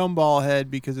retry a Gumball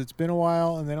Head because it's been a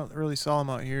while and they don't really sell them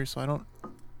out here, so I don't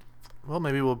Well,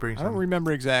 maybe we'll bring I don't some.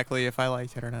 remember exactly if I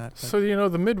liked it or not. but- So,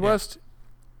 the Midwest,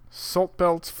 salt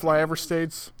belts, flyover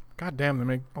states, goddamn, they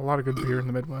make a lot of good beer in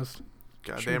the Midwest.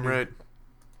 Goddamn do. right.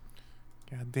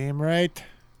 Goddamn right.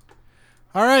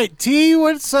 All right, T,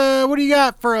 what do you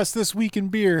got for us this week in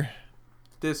beer?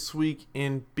 This week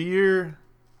in beer,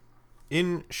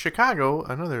 in Chicago,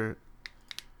 another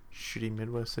shitty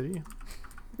Midwest city,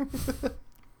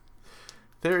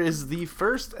 there is the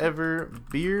first ever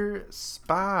beer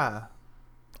spa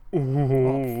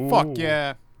Ooh. Fuck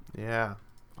yeah. Yeah.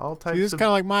 All See, types this is of kind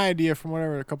of like my idea from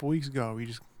whatever a couple weeks ago. We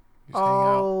just hang out.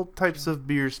 all types of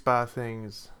beer spa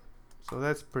things. So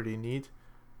that's pretty neat.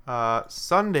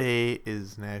 Sunday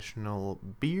is National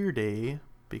Beer Day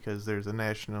because there's a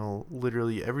National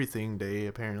Literally Everything Day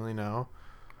apparently now.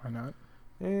 Why not?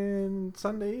 And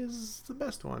Sunday is the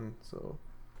best one, so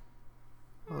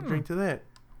I'll drink to that.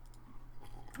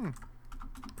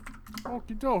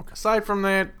 Okie doke. Aside from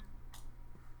that,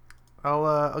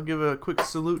 I'll give a quick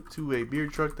salute to a beer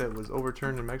truck that was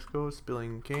overturned in Mexico,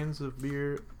 spilling cans of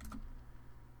beer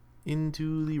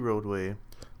into the roadway.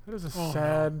 That is a Oh,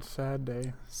 sad, sad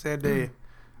day. Sad day.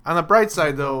 On the bright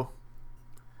side, though,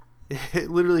 it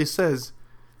literally says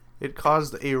it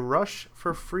caused a rush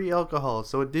for free alcohol,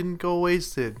 so it didn't go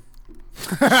wasted.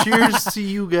 Cheers to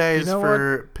you guys You know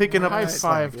for picking up High the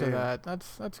five slack. to Yeah. that.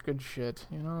 That's good shit.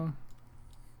 You know.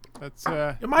 That's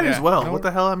It might as well. no- What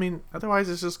the hell? I mean, otherwise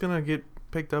it's just gonna get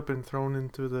picked up and thrown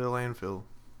into the landfill.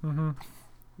 Mm-hmm.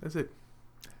 That's it.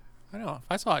 I know. If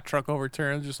I saw a truck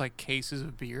overturn, it was just like cases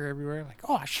of beer everywhere. Like,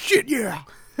 oh shit, yeah.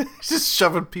 Just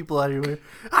shoving people out of your way.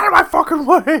 Out of my fucking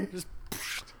way!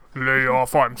 Lay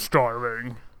off! I'm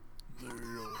starving.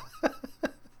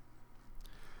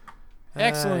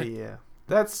 Excellent. Yeah.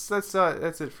 That's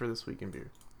it for this week in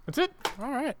beer. That's it. All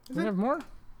right. Do we have more?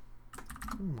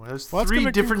 Well, there's Well, that's 3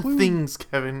 gonna different conclude- things,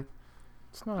 Kevin.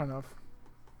 It's not enough.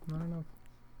 Not enough.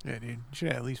 Yeah, dude. You should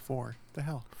have at least 4. What the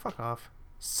hell? Fuck off.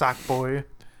 Sock boy.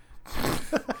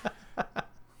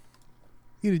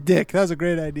 Eat a dick. That was a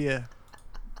great idea.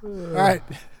 All right.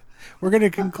 We're going to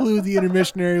conclude the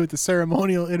intermissionary with the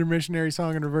ceremonial intermissionary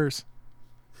song in reverse.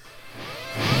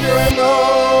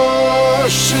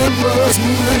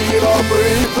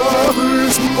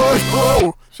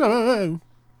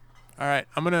 All right.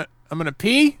 I'm gonna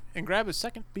pee and grab a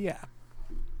second beer.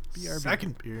 BRB.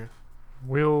 Second beer.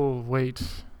 We'll wait.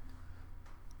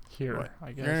 Here, What? I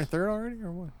You're in a guess. third already,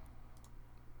 or what?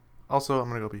 Also, I'm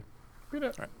gonna go pee.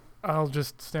 I'll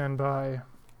just stand by.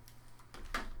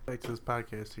 Back to this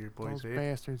podcast here, boys. Those Eh?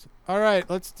 bastards. All right.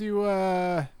 Let's do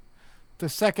the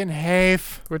second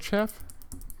half. Which half?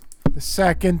 The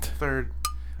second. Third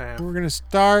half. We're gonna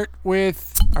start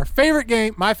with our favorite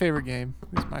game. My favorite game.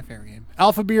 This is my favorite game.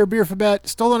 Alpha Beer, Beerfabet.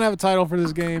 Still don't have a title for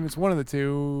this game. It's one of the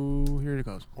two. Here it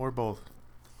goes. Or both.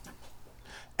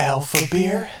 Alpha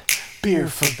Beer,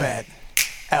 Beerfabet.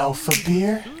 Alpha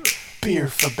Beer,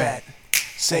 Beerfabet.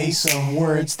 Say some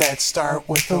words that start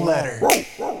with the letter.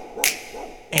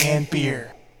 And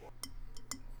beer.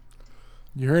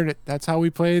 You heard it. That's how we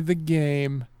play the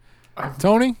game.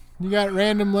 Tony, you got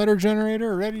random letter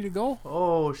generator ready to go?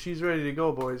 Oh, she's ready to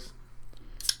go, boys.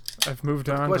 I've moved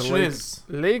on to Question Lake, is.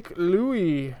 Lake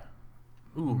Louis.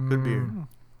 Ooh, good beer.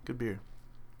 Good beer.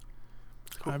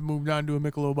 I've moved on to a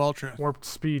Michelob Ultra. Warped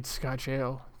Speed Scotch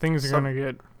Ale. Things are Sub- gonna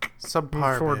get moved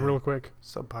Subpar. forward man. real quick.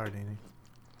 Subpar, Danny.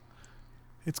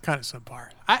 It's kind of subpar.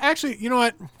 I actually, you know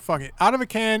what? Fuck it. Out of a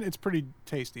can, it's pretty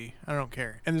tasty. I don't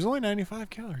care. And there's only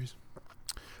 95 calories.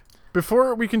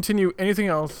 Before we continue, anything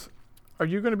else? Are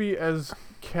you going to be as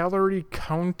calorie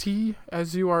county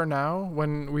as you are now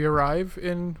when we arrive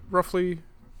in roughly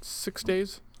 6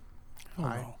 days? Oh,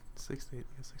 Aye. no. 6 to 8.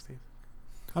 Yeah, 6 to 8.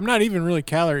 I'm not even really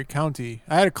calorie county.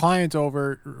 I had a client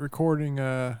over recording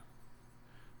a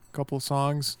couple of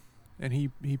songs, and he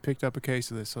picked up a case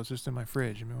of this, so it's just in my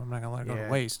fridge. I mean, I'm not gonna let it go Yeah.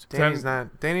 to waste. Danny's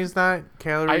not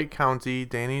calorie I- county.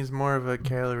 Danny's more of a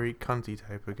calorie cunty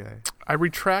type of guy. I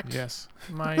retract Yes.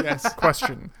 my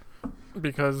question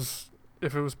because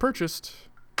if it was purchased,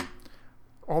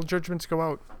 all judgments go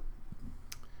out.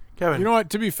 Kevin. You know what?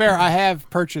 To be fair, I have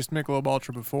purchased Michelob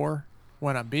Ultra before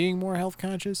when I'm being more health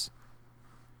conscious,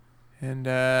 and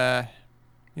now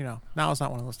it's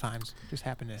not one of those times. It just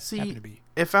happened to be.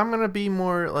 if I'm gonna be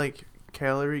more like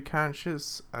calorie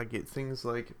conscious, I get things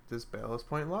like this Ballast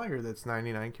Point Lager that's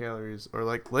 99 calories, or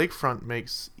like Lakefront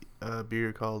makes a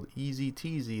beer called Easy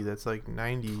Teasy that's like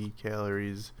 90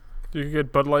 calories. You could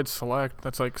get Bud Light Select.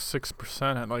 That's like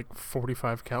 6% at like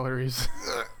 45 calories.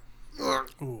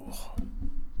 Ooh.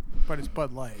 But it's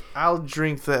Bud Light. I'll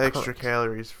drink the extra Correct.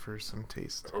 calories for some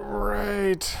taste.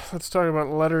 Right. Let's talk about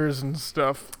letters and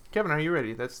stuff. Kevin, are you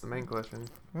ready? That's the main question.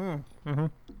 Mm-hmm.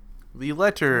 The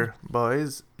letter,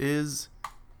 boys, is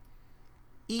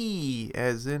E,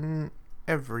 as in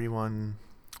everyone.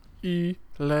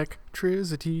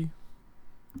 Electricity.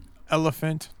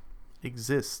 Elephant.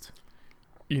 Exist.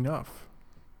 Enough.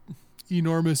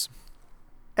 Enormous.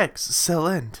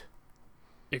 Excellent.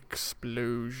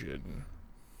 Explosion.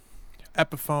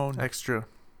 Epiphone. Extra.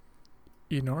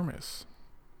 Enormous.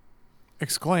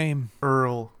 Exclaim.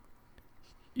 Earl.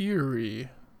 Eerie.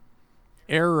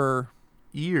 Error.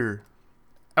 Ear.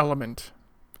 Element.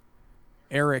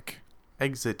 Eric.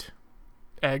 Exit.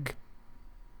 Egg.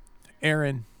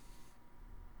 Aaron.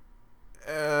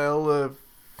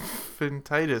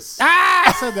 Elephantitis.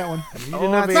 I said that one. You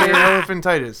did not say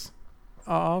elephantitis.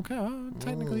 Oh, okay. Oh,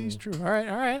 technically, he's true. All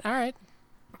right.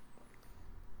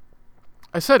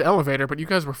 I said elevator, but you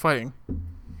guys were fighting.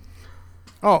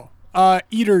 Oh,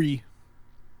 eatery.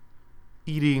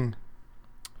 Eating.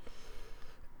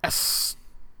 Estonia.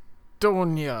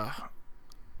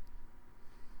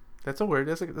 That's a word.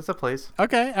 That's a place.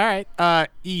 Okay, all right.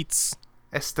 Eats.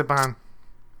 Esteban.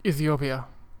 Ethiopia.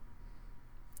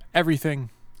 Everything.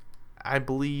 I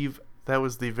believe that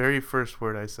was the very first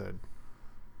word I said.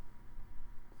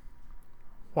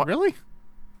 What? Really?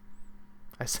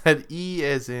 I said E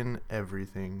as in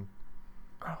everything.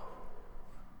 I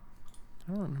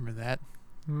don't remember that.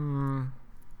 Hmm.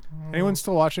 Anyone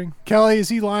still watching? Kelly, is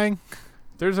he lying?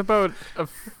 There's about a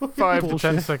 5 to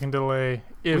 10 second delay,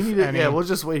 if any. Yeah, we'll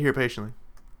just wait here patiently.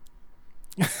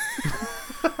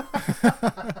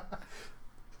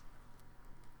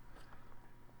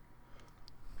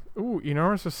 Ooh,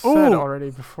 enormous was said already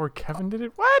before Kevin did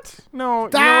it. What? No, you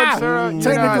know what, Sarah? You're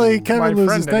Technically, not Kevin my loses.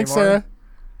 friend Thanks, anymore.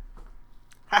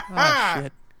 Sarah. Oh,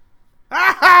 shit.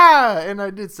 And I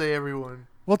did say everyone.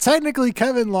 Well, technically,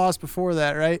 Kevin lost before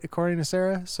that, right? According to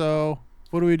Sarah. So,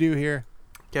 what do we do here?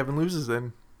 Kevin loses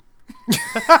then.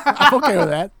 I'm okay with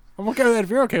that. I'm okay with that if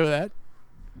you're okay with that.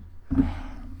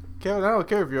 Kevin, I don't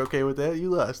care if you're okay with that. You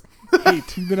lost.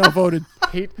 Hate. You've been outvoted.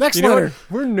 Hate. Next You know letter.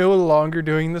 what? We're no longer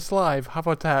doing this live. How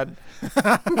about that?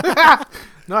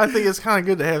 No, I think it's kind of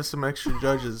good to have some extra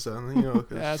judges on, you know.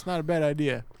 'Cause Yeah, it's not a bad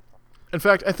idea. In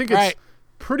fact, I think it's Right.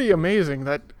 pretty amazing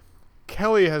that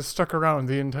Kelly has stuck around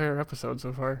the entire episode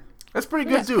so far. that's pretty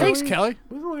good, too. Thanks, Kelly.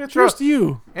 We'll get Cheers to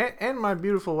you. And my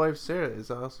beautiful wife, Sarah,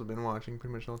 has also been watching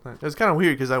pretty much the whole time. It was kind of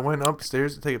weird because I went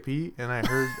upstairs to take a pee and I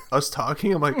heard us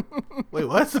talking. I'm like, wait,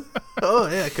 what? Oh,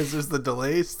 yeah, because there's the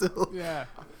delay still. Yeah.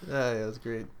 Yeah, it was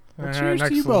great. Well, cheers to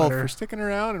next you both letter. for sticking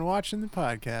around and watching the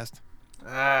podcast.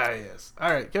 Yes.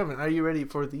 All right, Kevin, are you ready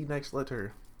for the next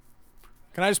letter?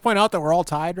 Can I just point out that we're all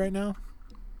tied right now?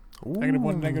 -1,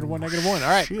 -1, -1. All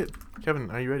right. Shit. Kevin,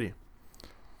 are you ready?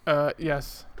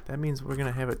 Yes. That means we're going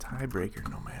to have a tiebreaker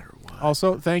no matter what.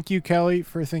 Also, thank you, Kelly,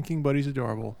 for thinking Buddy's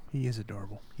adorable. He is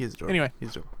adorable. He is adorable. Anyway.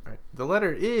 He's adorable. All right. The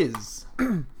letter is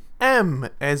M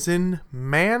as in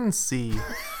Mancy.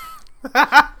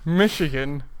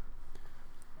 Michigan.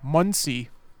 Muncie.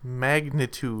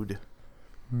 Magnitude.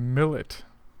 Millet.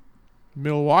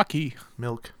 Milwaukee.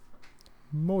 Milk.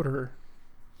 Motor.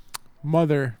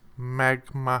 Mother.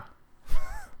 Magma.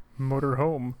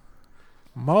 Motorhome.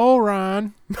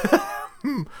 Moron.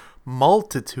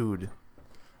 Multitude.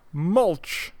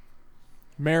 Mulch.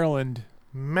 Maryland.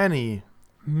 Many.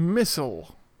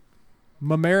 Missile.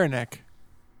 Mamaroneck.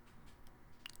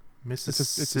 It's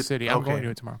Mississippi. a city. I'm going to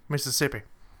it tomorrow. Mississippi.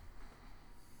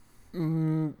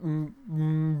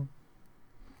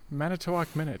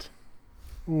 Manitowoc Minute.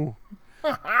 Ooh.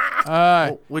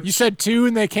 Which- You said two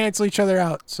and they cancel each other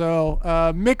out. So,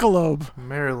 Michelob.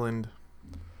 Maryland.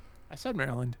 I said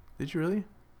Maryland. Did you really?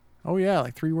 Oh, yeah,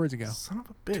 like 3 words ago. Son of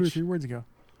a bitch. 2 or 3 words ago.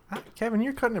 Kevin,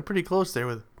 you're cutting it pretty close there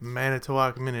with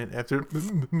Manitowoc Minute after.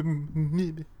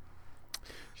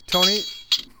 Tony,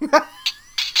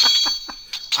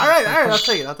 all right, I'll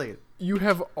take it. you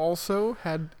have also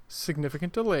had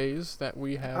significant delays that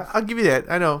we have. I'll give you that.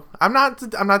 I know. I'm not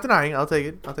denying. I'll take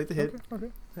it. I'll take the hit.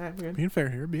 Okay. All right, we're good. Being fair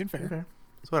here, being fair. Okay.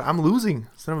 That's what I'm losing.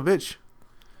 Son of a bitch.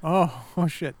 Oh,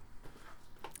 shit.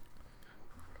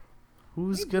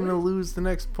 Who's gonna lose the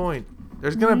next point?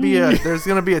 There's gonna be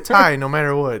a tie no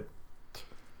matter what.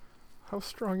 How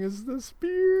strong is this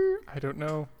beer? I don't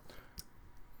know.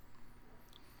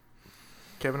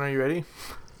 Kevin, are you ready?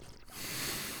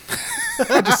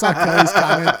 I just saw Kelly's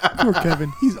comment. Poor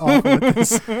Kevin. He's awful at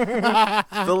this.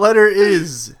 The letter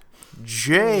is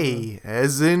J,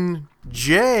 as in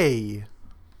J.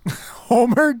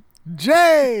 Homer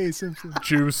J. Simpson.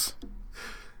 Juice.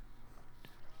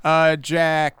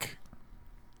 Jack.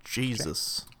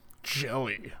 Jesus.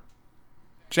 Jelly.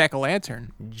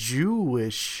 Jack-o'-lantern.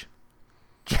 Jewish.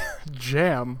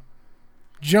 Jam.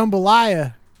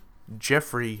 Jambalaya.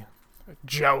 Jeffrey.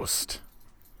 Joust.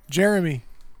 Jeremy.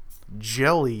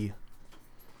 Jelly.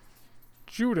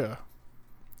 Judah.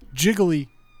 Jiggly.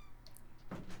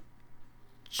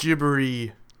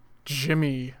 Gibbery.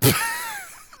 Jimmy.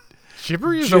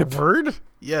 Gibbery is a Jip. word?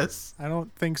 Yes. I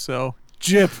don't think so.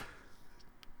 Jip.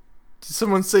 Did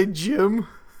someone say Jim?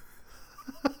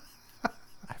 I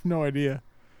have no idea.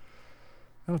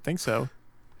 I don't think so.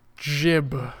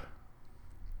 Jib.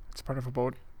 It's part of a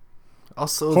boat.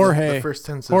 Also, Jorge. the first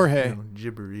tense Jorge. is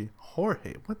gibbery.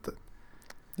 Jorge. What the?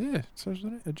 Yeah, so there's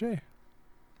a J.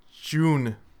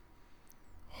 June.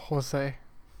 Jose.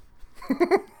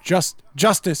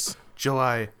 Justice.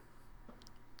 July.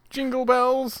 Jingle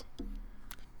bells.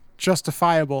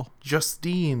 Justifiable.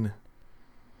 Justine.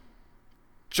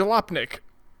 Jalopnik.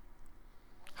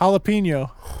 Jalapeno.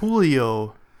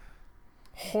 Julio.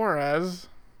 Horaz.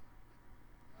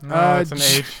 No, it's an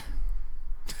H.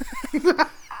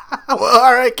 Well,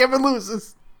 all right, Kevin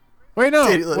loses. Wait, no.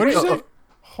 Daddy, let What it did you go. say?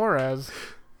 Horaz.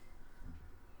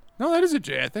 No, that is a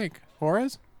J, I think.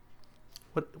 Juarez?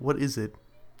 What is it?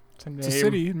 It's a name. It's a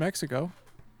city in Mexico.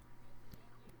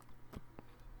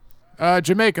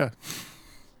 Jamaica.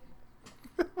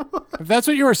 If that's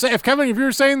what you were saying, if you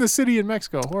were saying the city in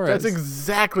Mexico, Juarez. That's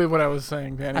exactly what I was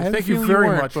saying, Danny. I had a Thank you feeling very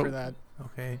weren't, much but- for that.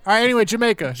 Okay. All right, anyway,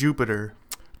 Jamaica. Jupiter.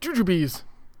 Jujubes.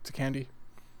 It's a candy.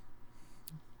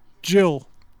 Jill.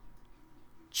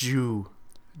 Jew.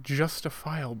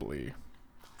 Justifiably.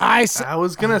 I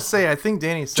was gonna say. I think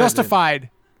Danny said justified.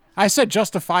 I said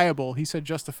justifiable. He said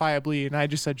justifiably, and I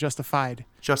just said justified.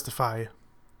 Justify.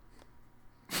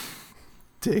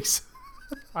 Dicks.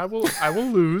 I will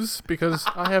lose because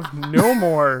I have no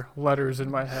more letters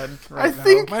in my head right I now.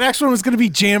 think My next one was going to be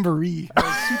Jamboree. I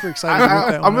was super excited about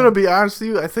that I'm one. gonna be honest with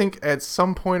you. I think at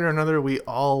some point or another we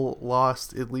all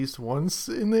lost at least once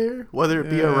in there. Whether it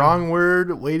be a Yeah. wrong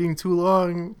word, waiting too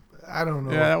long. I don't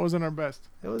know. Yeah, that wasn't our best.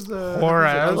 It was That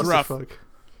was rough. clusterfuck.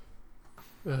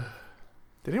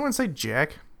 Did anyone say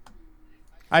Jack?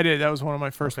 I did. That was one of my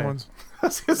first Okay. ones. I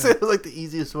was gonna say it was like the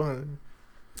easiest one.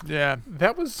 Yeah.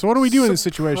 That was So what do we do in this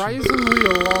situation? surprisingly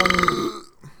a long.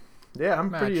 Yeah,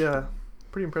 I'm Match.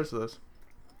 pretty impressed with this.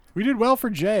 We did well for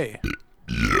J.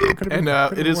 And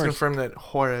it is confirmed that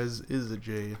Juarez is a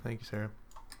J. Thank you, Sarah.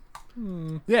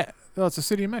 Yeah. Well, it's a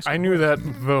city in Mexico. I knew that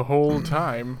the whole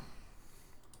time.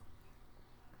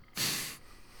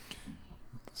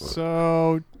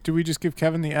 So, do we just give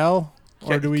Kevin the L?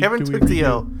 Or do we, Kevin do we took the redo?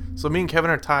 L, so me and Kevin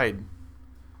are tied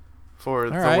for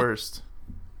the right. worst.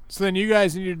 So then you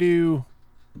guys need to do...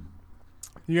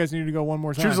 You guys need to go one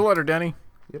more time. Choose a letter, Danny.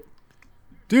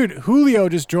 Dude, Julio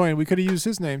just joined. We could have used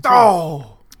his name, too.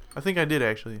 Oh, I think I did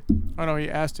actually. Oh, no, he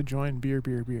asked to join. Beer.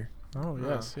 Oh,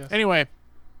 yes, yes. Anyway,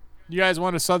 you guys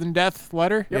want a sudden death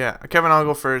letter? Yeah, Kevin, I'll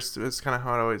go first. It's kind of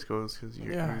how it always goes because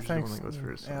you're Yeah, usually thanks, the one that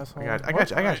goes first. asshole. I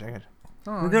got you.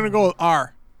 We're going to go with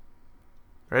R.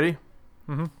 Ready?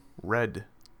 Mm-hmm. Red.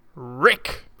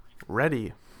 Rick.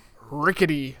 Ready.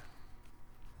 Rickety.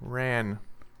 Ran.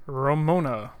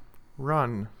 Ramona.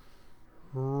 Run.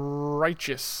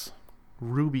 Righteous.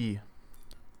 Ruby.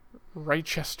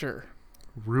 Rightchester.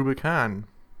 Rubicon.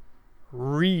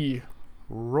 Ree.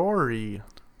 Rory.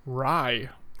 Rye.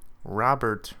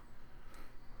 Robert.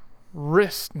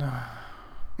 Wrist. No.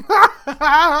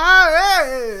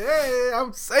 Hey,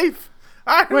 I'm safe.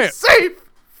 Wait. Safe.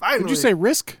 Finally. Did you say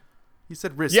risk? He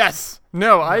said wrist. Yes.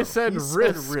 No, I said he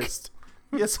wrist. Said wrist.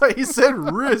 Yes, he said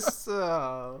wrist.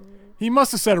 He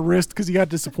must have said wrist because he got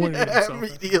disappointed in himself.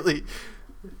 Immediately.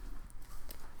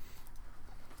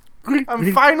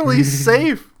 I'm finally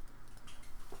safe.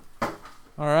 All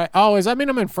right. Oh, does that mean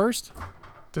I'm in first?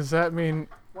 Does that mean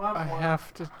I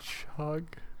have to chug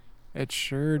It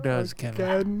sure does, Kevin.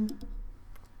 again?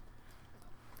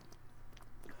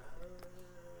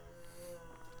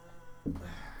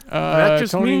 That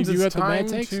just Tony, means do you it's have the bad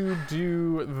time takes? to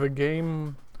do the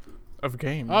game of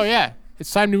games. Oh, yeah.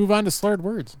 It's time to move on to slurred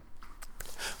words.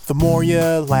 The more you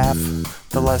laugh,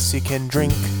 the less you can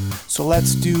drink. So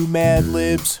let's do Mad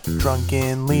Libs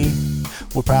drunkenly.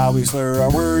 We'll probably slur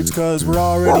our words cause we're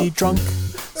already drunk.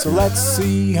 So let's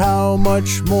see how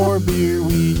much more beer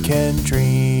we can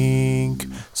drink.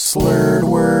 Slurred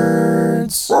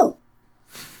words.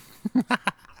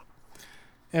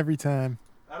 Every time.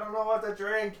 I don't know what to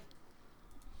drink.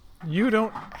 You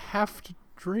don't have to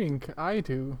drink. I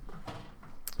do.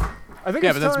 I think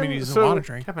Yeah, it's but that's time, mean he doesn't so, want to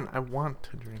drink. Kevin, I want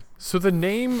to drink. So the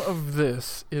name of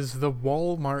this is the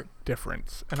Walmart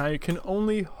difference, and I can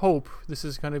only hope this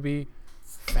is going to be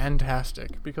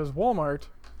fantastic because Walmart,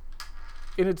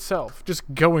 in itself,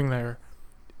 just going there,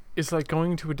 is like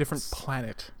going to a different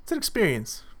planet. It's an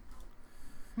experience.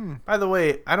 By the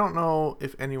way, I don't know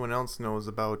if anyone else knows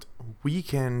about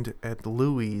Weekend at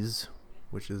Louie's,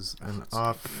 which is an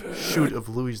offshoot of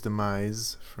Louie's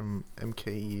Demise from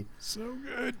MKE. So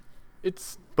good.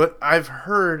 It's But I've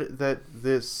heard that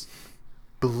this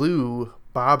Blue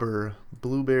Bobber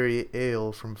Blueberry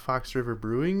Ale from Fox River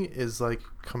Brewing is like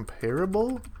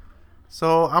comparable.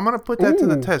 So I'm gonna put that to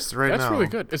the Ooh, test right now. that's really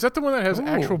good. Is that the one that has Ooh.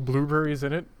 actual blueberries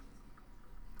in it?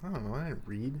 I don't know. I didn't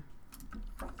read.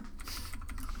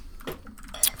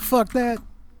 fuck that?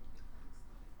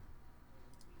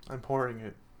 I'm pouring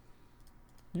it.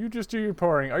 You just do your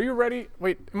pouring. Are you ready?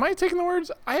 Wait, am I taking the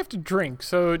words? I have to drink.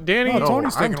 So, Danny... No, No,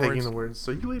 Tony's I'm taking taking the the words,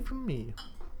 so you wait for me.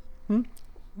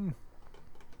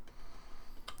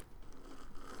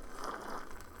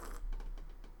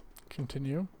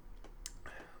 Continue.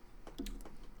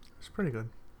 It's pretty good.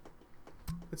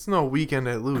 It's no Weekend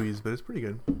at Louis, but it's pretty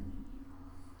good.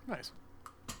 Nice.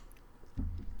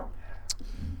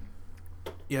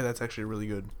 Yeah, that's actually really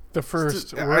good. The first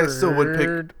Still- word. I still would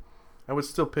pick- I would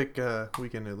still pick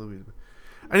Weekend at Louis.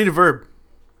 I need a verb.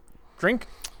 Drink.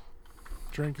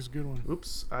 Drink is a good one.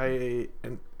 Oops, I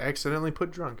accidentally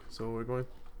put drunk, so we're going.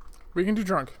 We can do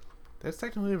drunk. That's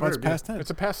technically a What's verb. past tense? It's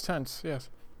a past tense, yes.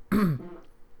 I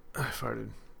farted.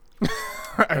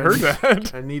 I heard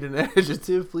that. I need an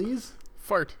adjective, please.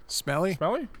 Fart. Smelly?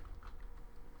 Smelly?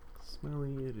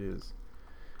 Smelly it is.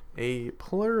 A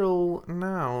plural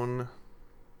noun.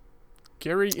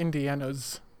 Gary,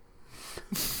 Indiana's.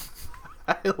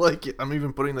 I like it. I'm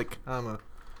even putting the comma.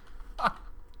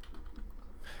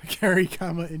 Gary,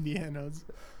 comma, Indiana's.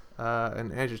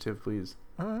 An adjective, please.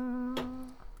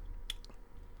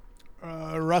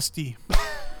 Rusty.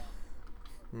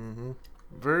 Mm-hmm.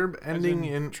 Verb ending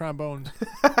in Trombones.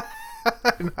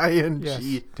 an ing. Yes.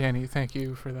 Danny, thank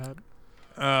you for that.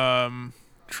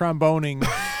 Tromboning.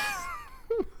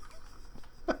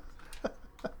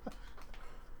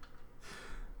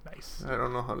 Nice. I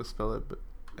don't know how to spell it, but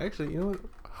actually, you know what?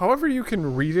 However you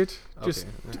can read it, just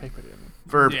Okay. type it in.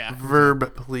 Verb. Yeah.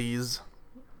 Verb, please.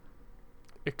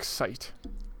 Excite.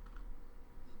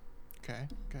 Okay,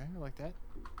 I like that.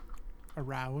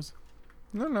 Arouse.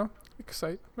 No.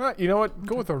 Excite. You know what?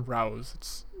 Go with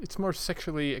arouse. It's more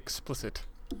sexually explicit.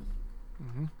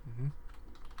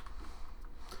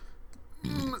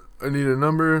 I need a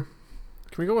number.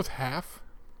 Can we go with half?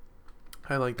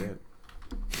 I like that.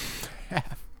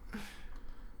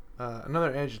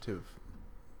 Another adjective.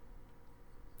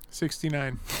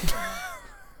 69.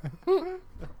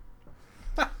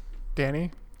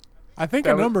 Danny? I think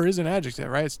That a was- number is an adjective,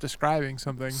 right? It's describing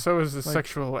something. So is the Like-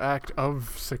 sexual act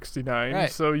of 69.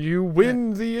 Right. So you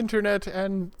win the internet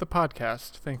and the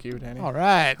podcast. Thank you, Danny. All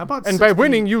right. How about And by 60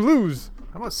 winning, you lose.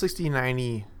 How about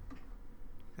 69-y?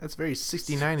 That's very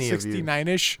 69-y of you.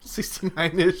 69-ish.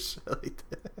 69-ish. I like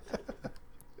that.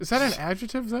 Is that an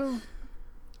adjective, though?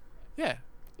 Yeah.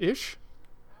 Ish?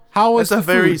 How was That's a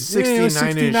the very food? Yeah, it was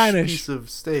 69-ish piece of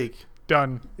steak.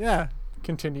 Done. Yeah.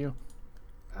 Continue.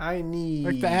 I need...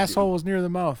 Like the asshole was near the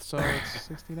mouth, so it's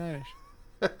 69-ish.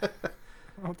 I don't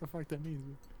know what the fuck that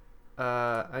means.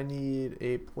 I need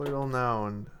a plural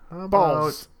noun. How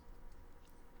Balls.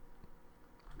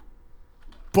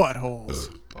 Buttholes.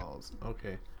 about... Balls.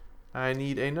 Okay. I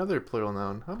need another plural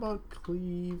noun. How about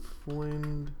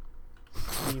Cleveland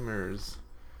Steamers?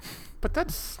 But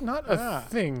that's not a Ah.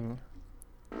 thing.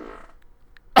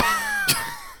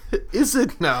 Is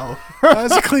it now?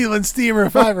 That's a Cleveland steamer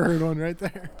if I ever heard one right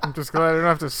there. I'm just glad I don't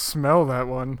have to smell that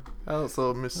one. I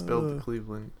also misspelled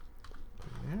Cleveland.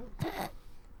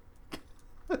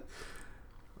 Yeah.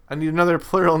 I need another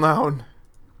plural noun.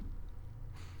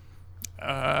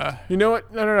 You know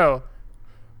what? No.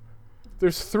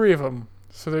 There's 3 of them.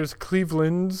 So there's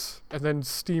Cleveland's, and then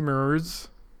Steamers.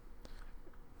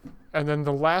 And then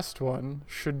the last one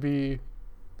should be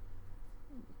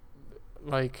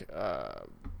like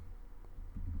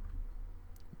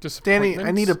Danny,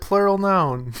 I need a plural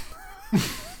noun.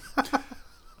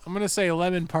 I'm going to say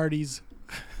lemon parties.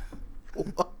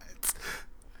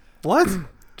 What?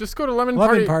 Just go to Lemon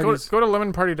Lemon Party. parties. Go to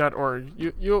lemonparty.org.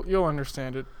 You'll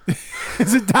understand it.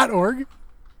 Is it .org?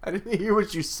 I didn't hear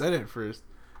what you said at first.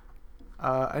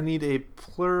 I need a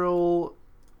plural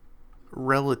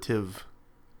relative.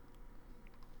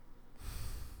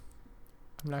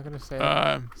 I'm not gonna say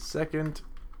it. Second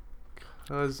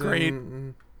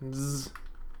cousin.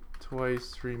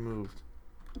 Twice removed.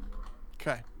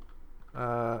 Okay.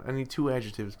 I need 2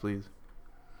 adjectives, please.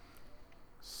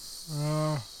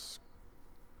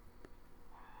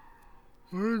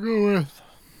 What do I go with?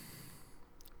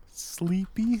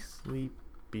 Sleepy?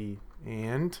 Sleepy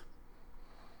and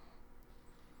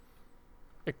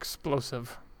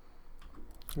Explosive.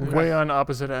 Way on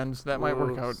opposite ends. That might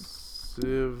work out.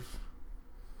 explosive.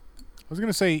 I was going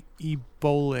to say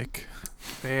ebolic.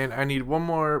 And I need one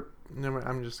more. Never.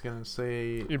 I'm just gonna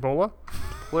say Ebola?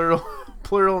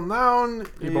 plural noun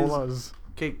is Ebolas.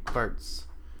 cake parts.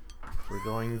 We're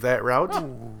going that route.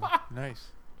 Ooh,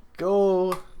 nice.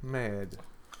 Go mad.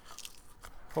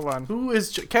 Hold on. Who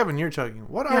is Kevin? You're chugging.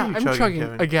 What are Yeah, you I'm chugging, chugging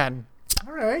Kevin? again.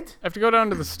 All right. I have to go down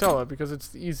to the Stella because it's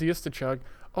the easiest to chug.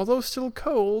 Although still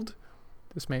cold,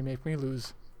 this may make me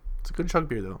lose. It's a good chug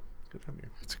beer though. Good chug beer.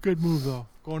 It's a good move though.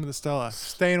 Going to the Stella,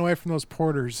 staying away from those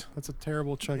porters. That's a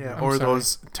terrible chug. Yeah, beer. or sorry.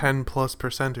 those 10+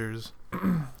 percenters.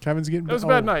 Kevin's getting. That was a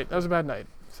bad night. That was a bad night.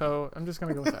 So I'm just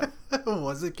gonna go with that.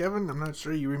 Was it, Kevin? I'm not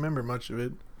sure you remember much of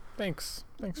it. Thanks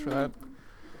for that.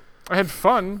 I had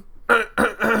fun.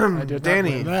 I did Danny.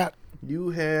 not win. That. You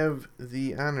have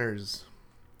the honors.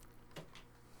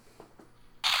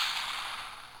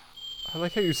 I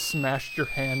like how you smashed your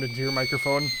hand into your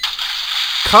microphone.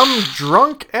 Come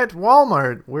drunk at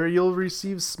Walmart, where you'll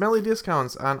receive smelly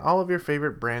discounts on all of your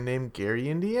favorite brand name Gary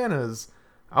Indianas.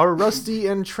 Our rusty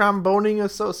and tromboning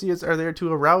associates are there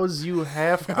to arouse you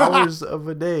half hours of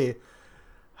a day.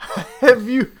 Here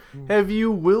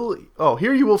you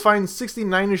will find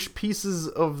 69-ish pieces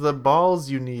of the balls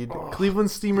you need.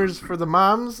 Cleveland steamers for the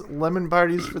moms, lemon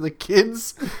parties for the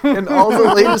kids, and all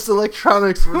the latest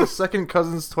electronics for the second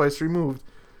cousins twice removed.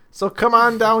 So come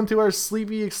on down to our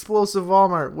sleepy, explosive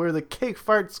Walmart, where the cake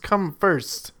farts come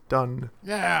first. Done.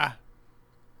 Yeah.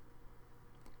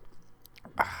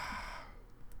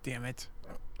 Damn it.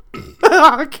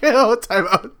 I can't. Time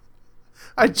out.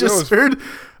 I just heard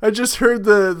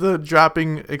the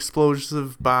dropping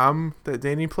explosive bomb that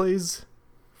Danny plays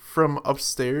from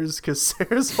upstairs because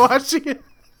Sarah's watching it.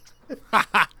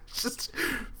 Just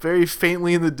very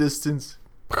faintly in the distance.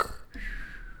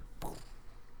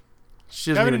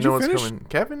 She doesn't Kevin, even did know you what's finish? coming.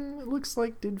 Kevin, it looks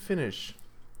like, did finish.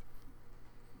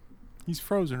 He's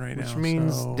frozen right now. Which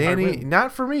means so- Danny,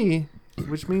 not for me,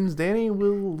 which means Danny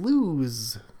will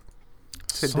lose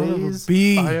Son of a today's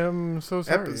bee. I am so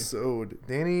sorry. episode.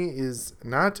 Danny is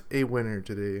not a winner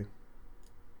today.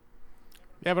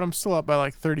 Yeah, but I'm still up by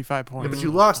like 35 Yeah, points. but you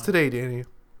lost today, Danny.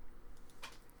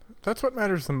 That's what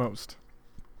matters the most.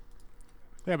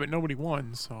 Yeah, but nobody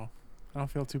won, so I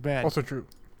don't feel too bad. Also true.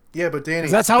 Yeah, but Danny.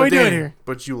 'Cause that's how but we do it Danny, here.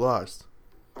 But you lost.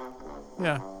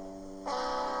 Yeah.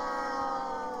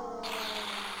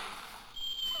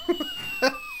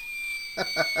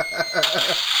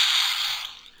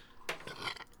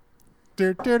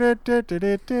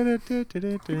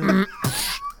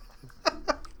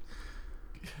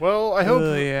 Well, I hope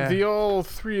yeah. the all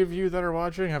three of you that are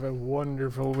watching have a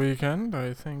wonderful weekend.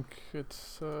 I think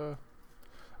it's I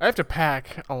have to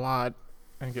pack a lot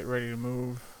and get ready to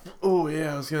move. Oh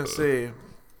yeah, I was gonna say,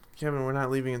 Kevin, we're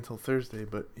not leaving until Thursday,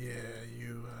 but yeah,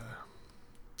 you.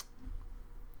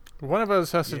 One of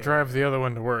us has to Yeah. drive the other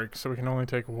one to work, so we can only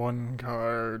take one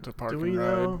car to park Do and we ride.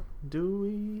 though? Do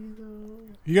we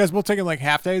though? You guys both taking like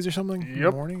half days or something in the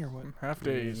Yep. morning or what? Half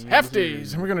days. Half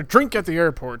days! And we're gonna drink at the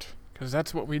airport, because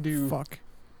that's what we do. Fuck.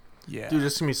 Yeah. Dude,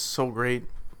 this is gonna be so great.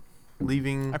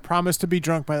 Leaving I promise to be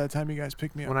drunk by the time you guys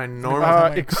pick me up. when I Wow.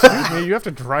 normally. Excuse me, you have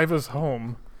to drive us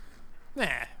home. Nah.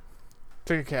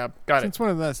 Take a cab. Got it. Since when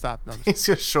did that stop? No, I'm He's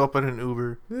gonna show up in an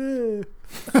Uber.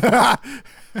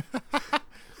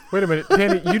 Wait a minute,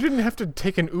 Danny, you didn't have to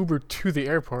take an Uber to the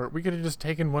airport. We could have just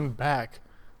taken one back.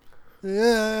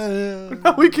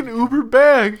 Now we can Uber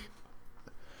back.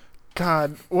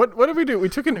 God, what did we do? We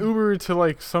took an Uber to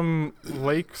like some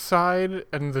lakeside,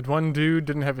 and the one dude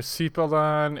didn't have a seatbelt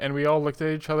on, and we all looked at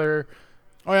each other.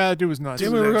 Oh yeah, that dude was nuts.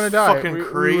 Dude, And we were that gonna die. fucking We were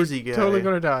crazy guy. Totally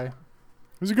gonna die. It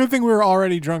was a good thing we were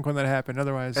already drunk when that happened.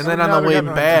 Otherwise, And then now on the they're way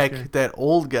gonna- back, that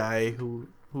old guy who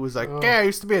was like, Ugh. yeah, I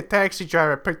used to be a taxi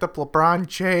driver. I picked up LeBron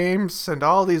James and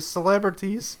all these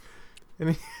celebrities.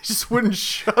 And he just wouldn't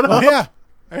shut oh up. yeah,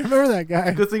 I remember that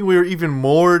guy. Good thing we were even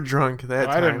more drunk that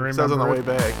I time. didn't 'cause I was on the way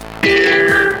remember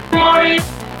back.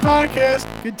 Podcast.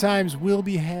 Good times will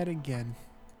be had again.